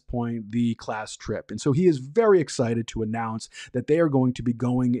announce at this point the class trip. And so he is very excited to announce that they are going to be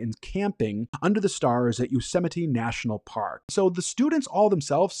going and camping under the stars at Yosemite National Park. So the students all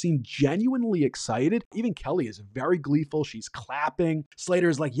themselves seem genuinely excited. Even Kelly is very gleeful. She's clapping. Slater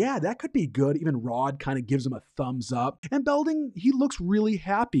is like, yeah, that could be good. Even Rod kind of gives him a thumbs up. And Belding, he looks really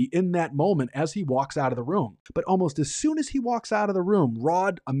happy in that moment as he walks out of the room. But almost as soon as he walks out of the room,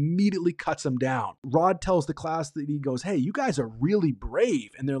 Rod immediately cuts him down. Rod tells the class that he goes, hey, you guys are really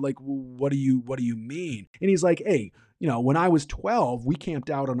brave. And they're like, well, what do you mean? And he's like, hey, You know, when I was 12, we camped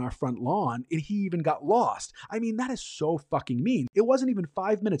out on our front lawn and he even got lost. I mean, that is so fucking mean. It wasn't even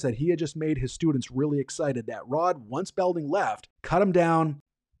 5 minutes that he had just made his students really excited that Rod, once Belding left, cut him down.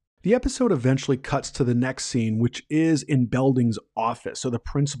 The episode eventually cuts to the next scene, which is in Belding's office, so the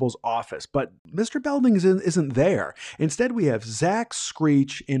principal's office. But Mr. Belding isn't there. Instead, we have Zack,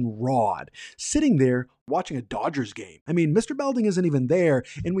 Screech, and Rod sitting there watching a Dodgers game. I mean, Mr. Belding isn't even there,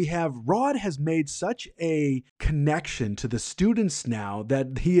 and we have Rod has made such a connection to the students now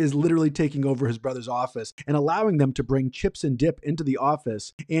that he is literally taking over his brother's office and allowing them to bring chips and dip into the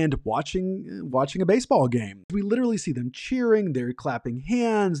office and watching a baseball game. We literally see them cheering, they're clapping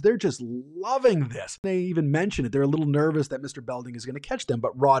hands, they're just loving this. They even mention it. They're a little nervous that Mr. Belding is going to catch them,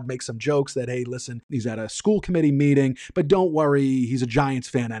 but Rod makes some jokes that, hey, listen, he's at a school committee meeting, but don't worry, he's a Giants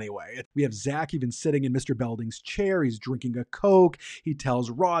fan anyway. We have Zack even sitting in Mr. Belding's chair. He's drinking a Coke. He tells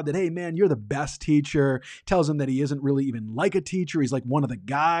Rod that, hey, man, you're the best teacher. Tells him that he isn't really even like a teacher. He's like one of the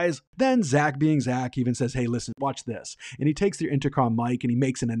guys. Then Zack, being Zack, even says, hey, listen, watch this. And he takes the intercom mic and he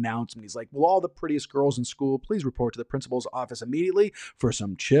makes an announcement. He's like, will all the prettiest girls in school please report to the principal's office immediately for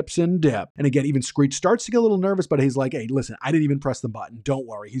some chips and dip. And again, even Screech starts to get a little nervous, but he's like, hey, listen, I didn't even press the button. Don't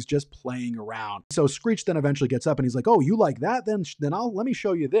worry. He's just playing around. So Screech then eventually gets up and he's like, oh, you like that? Then let me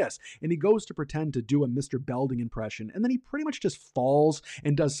show you this. And he goes to pretend to do a Mr. Belding impression. And then he pretty much just falls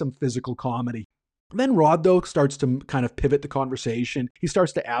and does some physical comedy. Then Rod, though, starts to kind of pivot the conversation. He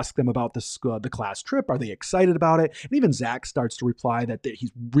starts to ask them about the class trip. Are they excited about it? And even Zack starts to reply that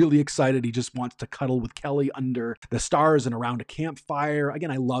he's really excited. He just wants to cuddle with Kelly under the stars and around a campfire.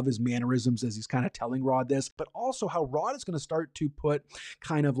 Again, I love his mannerisms as he's kind of telling Rod this, but also how Rod is going to start to put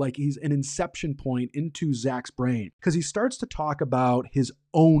kind of like he's an inception point into Zack's brain, because he starts to talk about his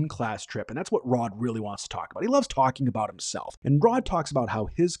own class trip. And that's what Rod really wants to talk about. He loves talking about himself. And Rod talks about how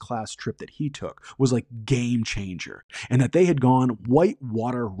his class trip that he took was like game changer and that they had gone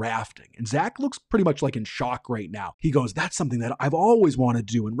whitewater rafting. And Zack looks pretty much like in shock right now. He goes, that's something that I've always wanted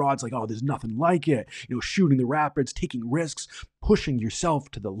to do. And Rod's like, oh, there's nothing like it. You know, shooting the rapids, taking risks, pushing yourself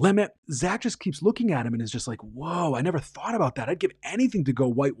to the limit. Zack just keeps looking at him and is just like, whoa, I never thought about that. I'd give anything to go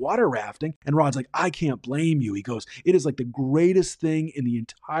whitewater rafting. And Rod's like, I can't blame you. He goes, it is like the greatest thing in the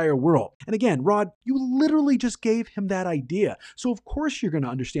entire world. And again, Rod, you literally just gave him that idea. So of course you're going to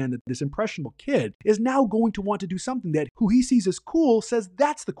understand that this impressionable kid is now going to want to do something that who he sees as cool says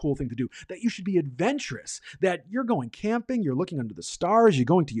that's the cool thing to do, that you should be adventurous, that you're going camping, you're looking under the stars, you're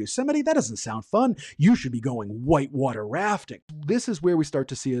going to Yosemite. That doesn't sound fun. You should be going whitewater rafting. This is where we start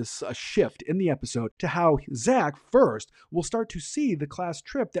to see a shift in the episode to how Zack first will start to see the class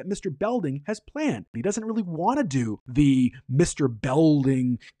trip that Mr. Belding has planned. He doesn't really want to do the Mr. Belding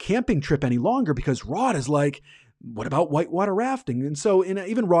camping trip any longer because Rod is like, what about whitewater rafting? And so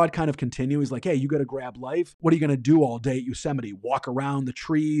even Rod kind of continues, he's like, hey, you got to grab life. What are you going to do all day at Yosemite? Walk around the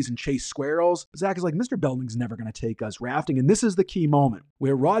trees and chase squirrels? Zack is like, Mr. Belding's never going to take us rafting. And this is the key moment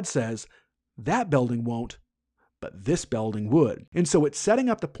where Rod says, that Belding won't, but this Belding would. And so it's setting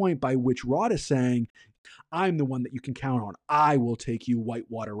up the point by which Rod is saying, I'm the one that you can count on. I will take you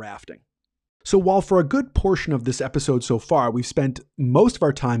whitewater rafting. So while for a good portion of this episode so far, we've spent most of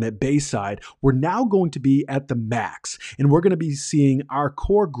our time at Bayside, we're now going to be at the Max, and we're going to be seeing our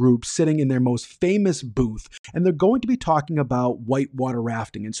core group sitting in their most famous booth, and they're going to be talking about whitewater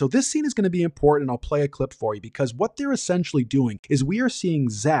rafting. And so this scene is going to be important, and I'll play a clip for you, because what they're essentially doing is we are seeing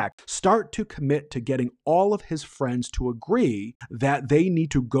Zack start to commit to getting all of his friends to agree that they need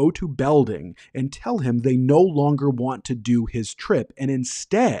to go to Belding and tell him they no longer want to do his trip, and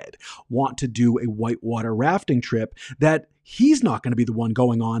instead want to do a whitewater rafting trip that he's not going to be the one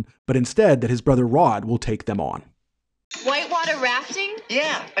going on, but instead that his brother Rod will take them on. Whitewater rafting?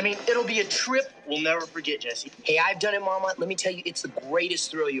 Yeah, I mean, it'll be a trip we'll never forget, Jessie. Hey, I've done it, Mama. Let me tell you, it's the greatest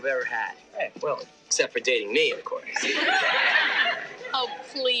thrill you've ever had. Hey, well, except for dating me, of course. Oh,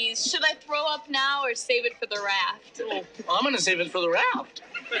 please. Should I throw up now or save it for the raft? Well, I'm gonna save it for the raft.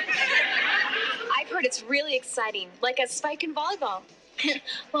 I've heard it's really exciting, like a spike in volleyball.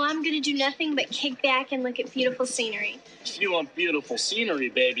 Well, I'm gonna do nothing but kick back and look at beautiful scenery. If you want beautiful scenery,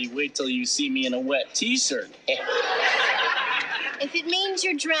 baby, wait till you see me in a wet t-shirt. If it means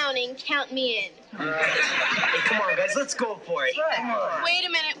you're drowning, count me in. Hey, come on, guys, let's go for it. Come on. Wait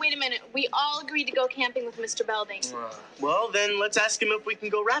a minute. We all agreed to go camping with Mr. Belding. Well, then let's ask him if we can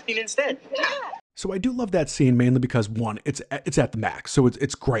go rafting instead. Yeah. So I do love that scene mainly because one, it's at the max, so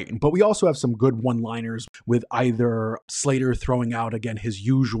it's great. But we also have some good one-liners with either Slater throwing out again his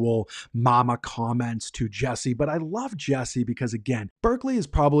usual mama comments to Jessie. But I love Jessie because again, Berkeley is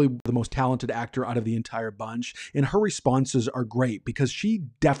probably the most talented actor out of the entire bunch, and her responses are great because she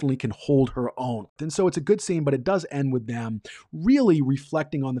definitely can hold her own. And so it's a good scene, but it does end with them really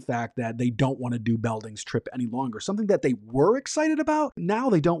reflecting on the fact that they don't want to do Belding's trip any longer. Something that they were excited about, now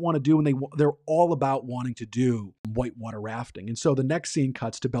they don't want to do, and they're all about wanting to do whitewater rafting. And so the next scene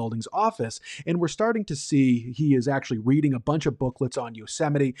cuts to Belding's office, and we're starting to see he is actually reading a bunch of booklets on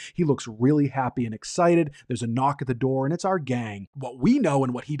Yosemite. He looks really happy and excited. There's a knock at the door, and it's our gang. What we know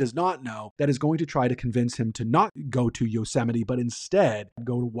and what he does not know, that is going to try to convince him to not go to Yosemite, but instead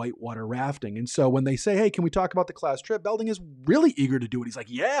go to whitewater rafting. And so when they say, hey, can we talk about the class trip? Belding is really eager to do it. He's like,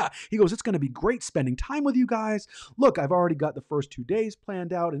 yeah. He goes, it's going to be great spending time with you guys. Look, I've already got the first 2 days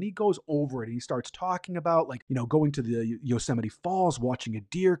planned out. And he goes over it. And he starts talking about, like, going to the Yosemite Falls, watching a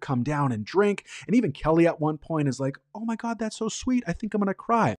deer come down and drink. And even Kelly at one point is like, oh my God, that's so sweet. I think I'm going to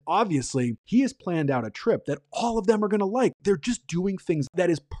cry. Obviously, he has planned out a trip that all of them are going to like. They're just doing things that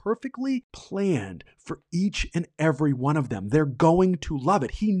is perfectly planned for each and every one of them. They're going to love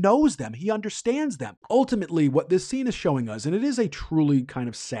it. He knows them. He understands them. Ultimately, what this scene is showing us, and it is a truly kind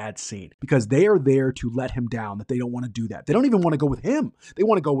of sad scene, because they are there to let him down, that they don't want to do that. They don't even want to go with him. They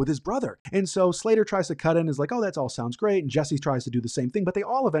want to go with his brother. And so Slater tries to cut in, is like, oh, that all sounds great. And Jessie tries to do the same thing, but they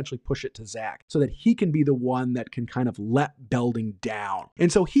all eventually push it to Zack so that he can be the one that can kind of let Belding down.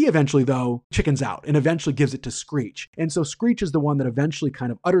 And so he eventually, though, chickens out and eventually gives it to Screech. And so Screech is the one that eventually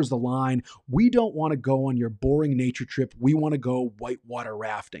kind of utters the line, we don't want to go on your boring nature trip. We want to go whitewater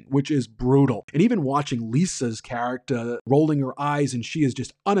rafting, which is brutal. And even watching Lisa's character rolling her eyes, and she is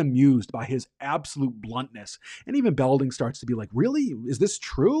just unamused by his absolute bluntness. And even Belding starts to be like, really? Is this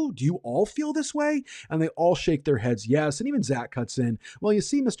true? Do you all feel this way? And they all shake their heads yes. And even Zack cuts in, well, you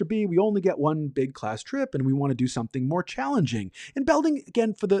see, Mr. B, we only get one big class trip and we want to do something more challenging. And Belding,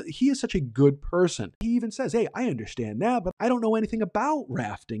 again, he is such a good person. He even says, hey, I understand that, but I don't know anything about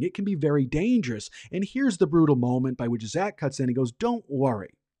rafting. It can be very dangerous. And here's the brutal moment by which Zack cuts in. He goes, don't worry.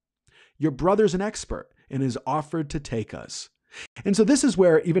 Your brother's an expert and has offered to take us. And so this is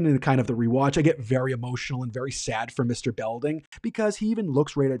where, even in kind of the rewatch, I get very emotional and very sad for Mr. Belding, because he even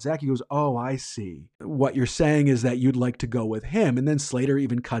looks right at Zack. He goes, oh, I see. What you're saying is that you'd like to go with him. And then Slater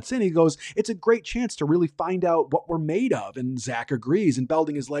even cuts in. He goes, it's a great chance to really find out what we're made of. And Zack agrees. And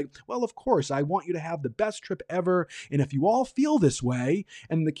Belding is like, well, of course, I want you to have the best trip ever. And if you all feel this way,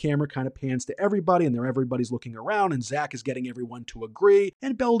 and the camera kind of pans to everybody, and everybody's looking around, and Zack is getting everyone to agree.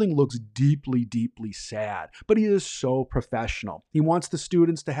 And Belding looks deeply, deeply sad. But he is so professional. He wants the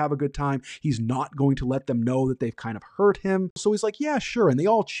students to have a good time. He's not going to let them know that they've kind of hurt him. So he's like, yeah, sure. And they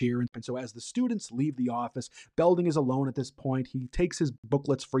all cheer. And so as the students leave the office, Belding is alone at this point. He takes his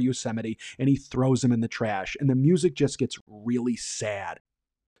booklets for Yosemite and he throws them in the trash. And the music just gets really sad.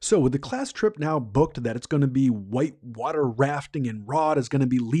 So with the class trip now booked that it's going to be whitewater rafting and Rod is going to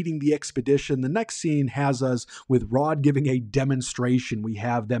be leading the expedition, the next scene has us with Rod giving a demonstration. We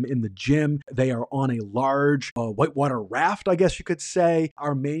have them in the gym. They are on a large whitewater raft, I guess you could say.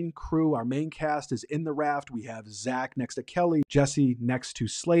 Our main crew, our main cast is in the raft. We have Zack next to Kelly, Jessie next to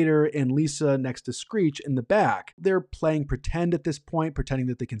Slater, and Lisa next to Screech in the back. They're playing pretend at this point, pretending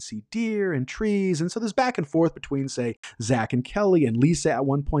that they can see deer and trees. And so there's back and forth between, say, Zack and Kelly, and Lisa at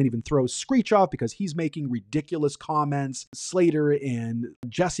one point even throws Screech off because he's making ridiculous comments. Slater and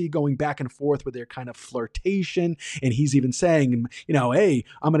Jessie going back and forth with their kind of flirtation, and he's even saying, hey,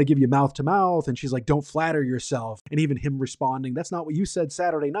 I'm going to give you mouth to mouth, and she's like, don't flatter yourself, and even him responding, that's not what you said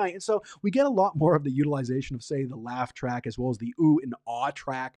Saturday night. And so we get a lot more of the utilization of, say, the laugh track as well as the ooh and awe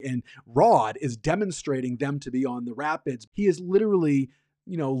track, and Rod is demonstrating them to be on the rapids. He is literally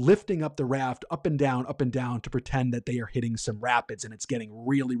lifting up the raft up and down to pretend that they are hitting some rapids, and it's getting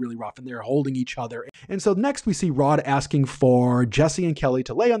really, really rough, and they're holding each other. And so next we see Rod asking for Jessie and Kelly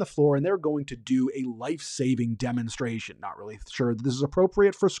to lay on the floor, and they're going to do a life-saving demonstration. Not really sure that this is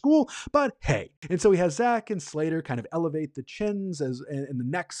appropriate for school, but hey. And so he has Zack and Slater kind of elevate the chins in the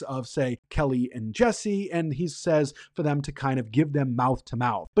necks of, say, Kelly and Jessie, and he says for them to kind of give them mouth to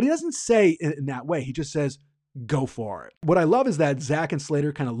mouth. But he doesn't say in that way. He just says, go for it. What I love is that Zack and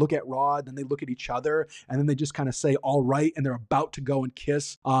Slater kind of look at Rod, then they look at each other, and then they just kind of say, all right, and they're about to go and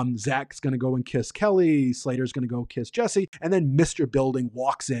kiss. Zack's going to go and kiss Kelly, Slater's going to go kiss Jessie, and then Mr. Belding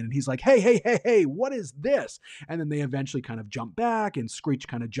walks in, and he's like, hey, what is this? And then they eventually kind of jump back, and Screech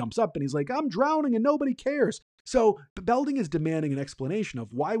kind of jumps up, and he's like, I'm drowning, and nobody cares. So Belding is demanding an explanation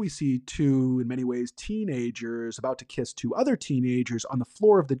of why we see two, in many ways, teenagers about to kiss two other teenagers on the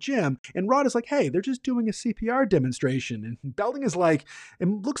floor of the gym. And Rod is like, hey, they're just doing a CPR demonstration. And Belding is like, it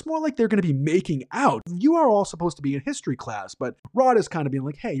looks more like they're going to be making out. You are all supposed to be in history class, but Rod is kind of being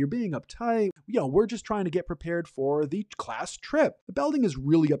like, hey, you're being uptight. We're just trying to get prepared for the class trip. Belding is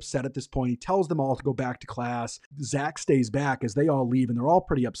really upset at this point. He tells them all to go back to class. Zack stays back as they all leave, and they're all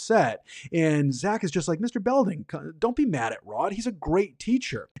pretty upset. And Zack is just like, Mr. Belding, don't be mad at Rod. He's a great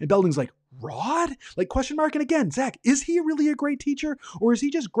teacher. And Belding's like, Rod? Like, question mark. And again, Zack, is he really a great teacher? Or is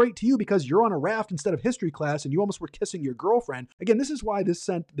he just great to you because you're on a raft instead of history class and you almost were kissing your girlfriend? Again, this is why the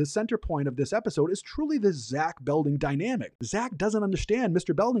center point of this episode is truly the Zack Belding dynamic. Zack doesn't understand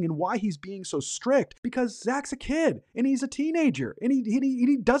Mr. Belding and why he's being so strict because Zack's a kid and he's a teenager and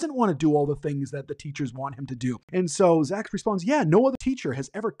he doesn't want to do all the things that the teachers want him to do. And so Zack responds, yeah, no other teacher has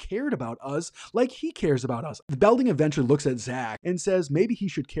ever cared about us like he cares about us. Belding eventually looks at Zack and says maybe he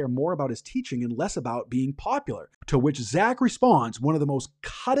should care more about his teaching and less about being popular. To which Zack responds, one of the most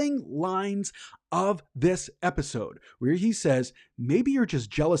cutting lines of this episode, where he says, maybe you're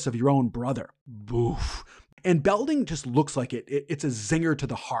just jealous of your own brother. Boof. And Belding just looks like it's a zinger to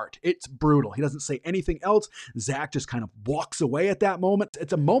the heart. It's brutal. He doesn't say anything else. Zack just kind of walks away at that moment.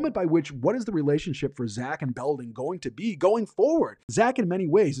 It's a moment by which, what is the relationship for Zack and Belding going to be going forward? Zack, in many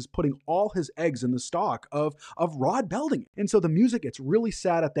ways, is putting all his eggs in the stock of Rod Belding. And so the music gets really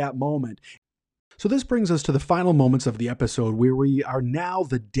sad at that moment. So this brings us to the final moments of the episode where we are now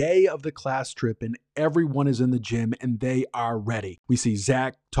the day of the class trip and everyone is in the gym and they are ready. We see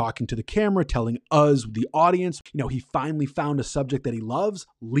Zack talking to the camera, telling us, the audience, he finally found a subject that he loves,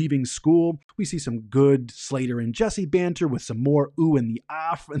 leaving school. We see some good Slater and Jessie banter with some more ooh and the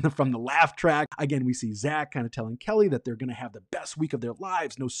ah from the laugh track. Again, we see Zack kind of telling Kelly that they're going to have the best week of their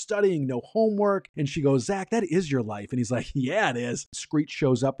lives, no studying, no homework. And she goes, Zack, that is your life. And he's like, yeah, it is. Screech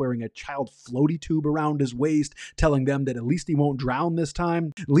shows up wearing a child floaty tube around his waist, telling them that at least he won't drown this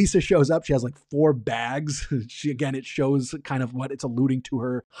time. Lisa shows up. She has like 4 bags. It shows kind of what it's alluding to,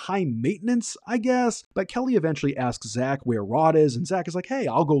 her high maintenance, I guess. But Kelly eventually asks Zack where Rod is, and Zack is like, hey,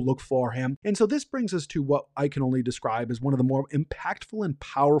 I'll go look for him. And so this brings us to what I can only describe as one of the more impactful and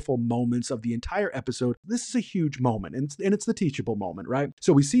powerful moments of the entire episode. This is a huge moment, and it's the teachable moment, right?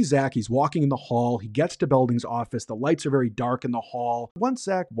 So we see Zack, he's walking in the hall, he gets to Belding's office, the lights are very dark in the hall. Once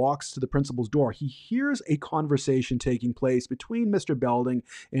Zack walks to the principal's door, he hears a conversation taking place between Mr. Belding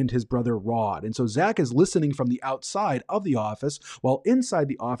and his brother Rod. And so Zack is listening from the outside of the office, while inside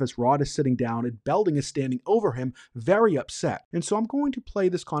the office, Rod is sitting down and Belding is standing over him, very upset. And so I'm going to play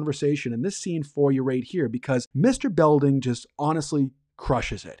this conversation and this scene for you right here because Mr. Belding just honestly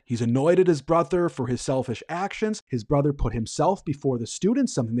crushes it. He's annoyed at his brother for his selfish actions. His brother put himself before the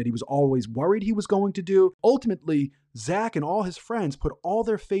students, something that he was always worried he was going to do. Ultimately, Zack and all his friends put all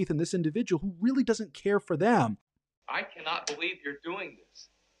their faith in this individual who really doesn't care for them. I cannot believe you're doing this.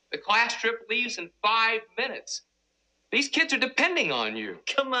 The class trip leaves in 5 minutes. These kids are depending on you.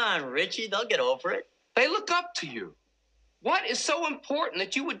 Come on, Richie. They'll get over it. They look up to you. What is so important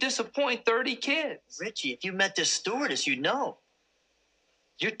that you would disappoint 30 kids? Richie, if you met this stewardess, you'd know.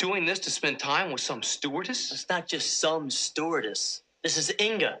 You're doing this to spend time with some stewardess? It's not just some stewardess. This is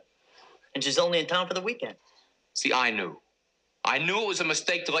Inga. And she's only in town for the weekend. See, I knew. I knew it was a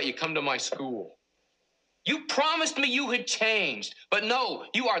mistake to let you come to my school. You promised me you had changed. But no,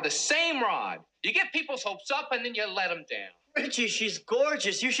 you are the same Rod. You get people's hopes up and then you let them down. Richie, she's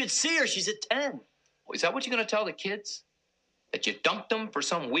gorgeous. You should see her. She's a 10. Is that what you're going to tell the kids? That you dumped them for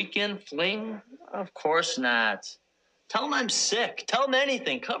some weekend fling? Of course not. Tell them I'm sick. Tell them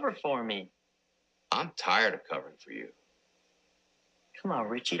anything. Cover for me. I'm tired of covering for you. Come on,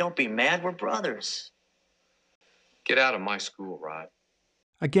 Richie. Don't be mad. We're brothers. Get out of my school, Rod.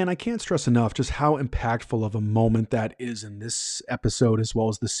 Again, I can't stress enough just how impactful of a moment that is in this episode as well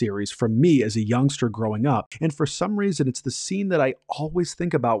as the series for me as a youngster growing up. And for some reason, it's the scene that I always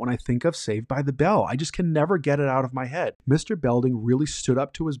think about when I think of Saved by the Bell. I just can never get it out of my head. Mr. Belding really stood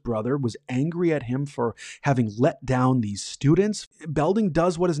up to his brother, was angry at him for having let down these students. Belding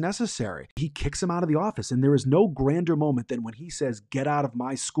does what is necessary. He kicks him out of the office, and there is no grander moment than when he says, "Get out of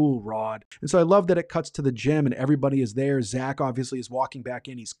my school, Rod." And so I love that it cuts to the gym and everybody is there. Zack obviously is walking back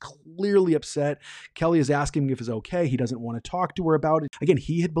in. He's clearly upset. Kelly is asking him if it's okay. He doesn't want to talk to her about it. Again,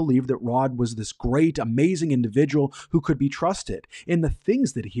 he had believed that Rod was this great, amazing individual who could be trusted in the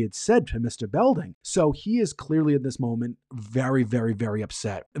things that he had said to Mr. Belding. So he is clearly at this moment very, very, very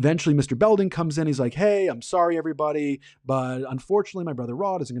upset. Eventually, Mr. Belding comes in. He's like, "Hey, I'm sorry, everybody, but unfortunately, my brother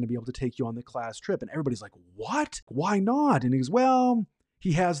Rod isn't going to be able to take you on the class trip." And everybody's like, "What? Why not?" And he goes, "Well,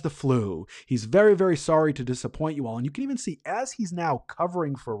 He has the flu. He's very, very sorry to disappoint you all. And you can even see as he's now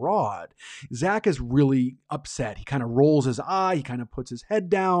covering for Rod, Zack is really upset. He kind of rolls his eye. He kind of puts his head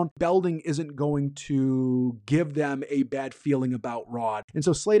down. Belding isn't going to give them a bad feeling about Rod. And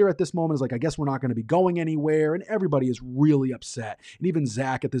so Slater at this moment is like, I guess we're not going to be going anywhere. And everybody is really upset. And even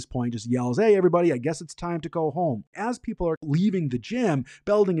Zack at this point just yells, hey, everybody, I guess it's time to go home. As people are leaving the gym,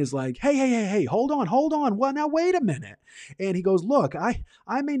 Belding is like, hey, hold on. Well, now wait a minute. And he goes, look, I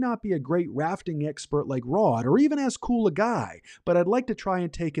may not be a great rafting expert like Rod or even as cool a guy, but I'd like to try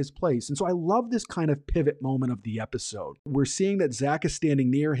and take his place. And so I love this kind of pivot moment of the episode. We're seeing that Zack is standing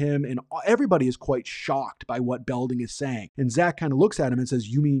near him and everybody is quite shocked by what Belding is saying. And Zack kind of looks at him and says,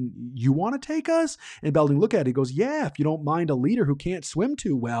 you mean you want to take us? And Belding looks at it and goes, yeah, if you don't mind a leader who can't swim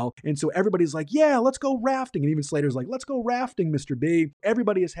too well. And so everybody's like, yeah, let's go rafting. And even Slater's like, let's go rafting, Mr. B.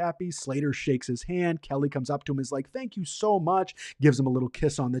 Everybody is happy. Slater shakes his hand. Kelly comes up to him and is like, thank you so much. Gives him a little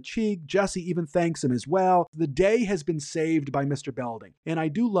kiss on the cheek. Jessie even thanks him as well. The day has been saved by Mr. Belding. And I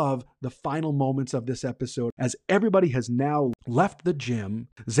do love the final moments of this episode as everybody has now left the gym.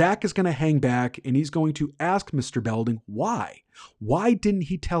 Zack is going to hang back and he's going to ask Mr. Belding why. Why didn't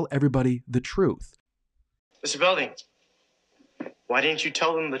he tell everybody the truth? Mr. Belding, why didn't you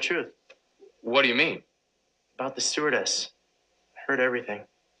tell them the truth? What do you mean? About the stewardess. I heard everything.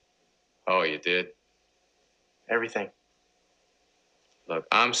 Oh, you did? Everything. Look,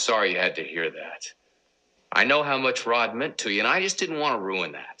 I'm sorry you had to hear that. I know how much Rod meant to you, and I just didn't want to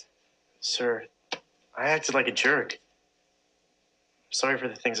ruin that. Sir, I acted like a jerk. I'm sorry for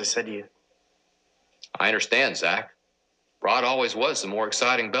the things I said to you. I understand, Zack. Rod always was the more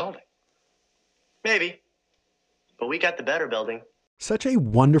exciting Belding. Maybe. But we got the better Belding. Such a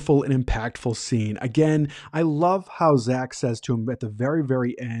wonderful and impactful scene. Again, I love how Zack says to him at the very,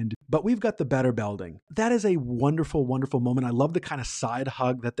 very end, but we've got the better Belding. That is a wonderful, wonderful moment. I love the kind of side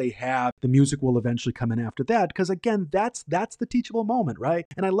hug that they have. The music will eventually come in after that because, again, that's the teachable moment, right?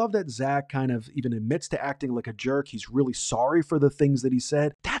 And I love that Zack kind of even admits to acting like a jerk. He's really sorry for the things that he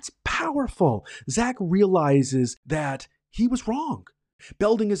said. That's powerful. Zack realizes that he was wrong.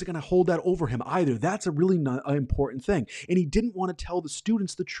 Belding isn't going to hold that over him either. That's a really important thing. And he didn't want to tell the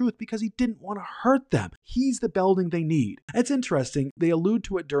students the truth because he didn't want to hurt them. He's the Belding they need. It's interesting. They allude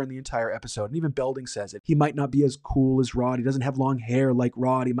to it during the entire episode. And even Belding says it. He might not be as cool as Rod. He doesn't have long hair like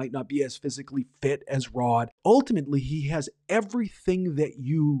Rod. He might not be as physically fit as Rod. Ultimately, he has everything that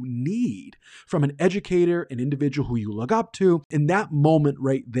you need from an educator, an individual who you look up to. And that moment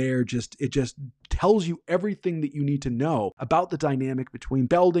right there, it just tells you everything that you need to know about the dynamic between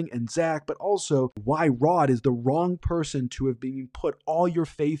Belding and Zack, but also why Rod is the wrong person to have been put all your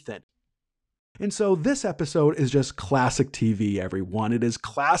faith in. And so this episode is just classic TV, everyone. It is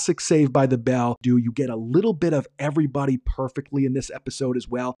classic Saved by the Bell. You get a little bit of everybody perfectly in this episode as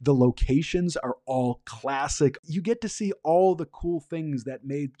well. The locations are all classic. You get to see all the cool things that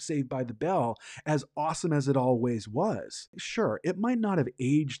made Saved by the Bell as awesome as it always was. Sure, it might not have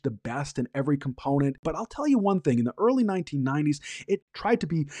aged the best in every component, but I'll tell you one thing. In the early 1990s, it tried to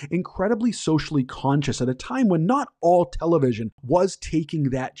be incredibly socially conscious at a time when not all television was taking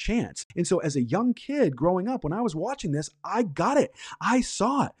that chance. And so as a young kid growing up, when I was watching this, I got it. I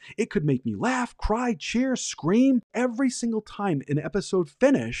saw it. It could make me laugh, cry, cheer, scream. Every single time an episode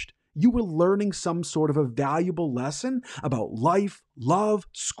finished, you were learning some sort of a valuable lesson about life, love,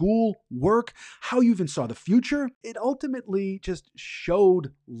 school, work, how you even saw the future. It ultimately just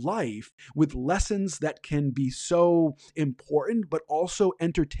showed life with lessons that can be so important, but also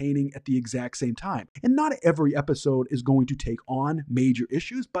entertaining at the exact same time. And not every episode is going to take on major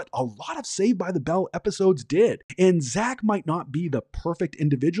issues, but a lot of Saved by the Bell episodes did. And Zack might not be the perfect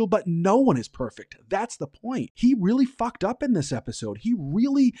individual, but no one is perfect. That's the point. He really fucked up in this episode. He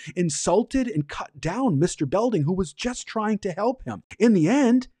really insulted and cut down Mr. Belding, who was just trying to help him. In the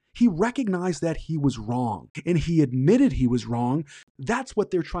end, he recognized that he was wrong, and he admitted he was wrong. That's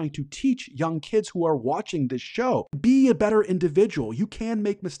what they're trying to teach young kids who are watching this show. Be a better individual. You can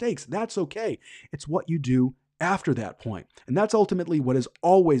make mistakes. That's okay. It's what you do after that point. And that's ultimately what has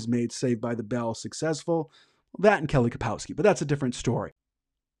always made Saved by the Bell successful. That and Kelly Kapowski, but that's a different story.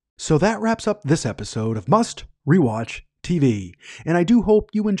 So that wraps up this episode of Must Rewatch TV, and I do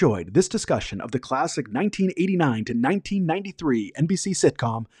hope you enjoyed this discussion of the classic 1989 to 1993 NBC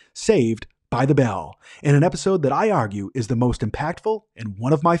sitcom Saved by the Bell, in an episode that I argue is the most impactful and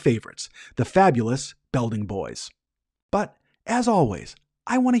one of my favorites, the Fabulous Belding Boys. But, as always,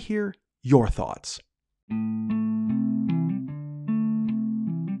 I want to hear your thoughts.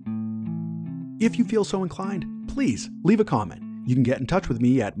 If you feel so inclined, please leave a comment. You can get in touch with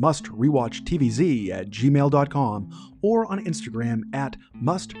me at mustrewatchtvz@gmail.com or on Instagram at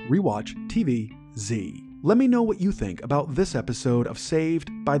mustrewatchtvz. Let me know what you think about this episode of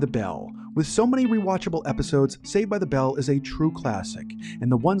Saved by the Bell. With so many rewatchable episodes, Saved by the Bell is a true classic,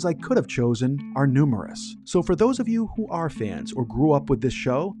 and the ones I could have chosen are numerous. So for those of you who are fans or grew up with this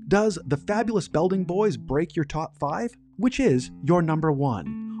show, does the Fabulous Belding Boys break your top 5? Which is your number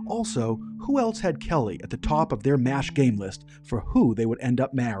 1? Also, who else had Kelly at the top of their MASH game list for who they would end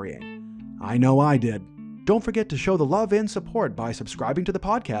up marrying? I know I did. Don't forget to show the love and support by subscribing to the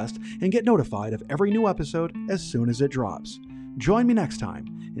podcast and get notified of every new episode as soon as it drops. Join me next time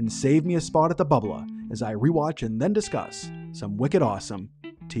and save me a spot at the bubblah as I rewatch and then discuss some wicked awesome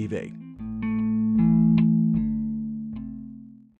TV.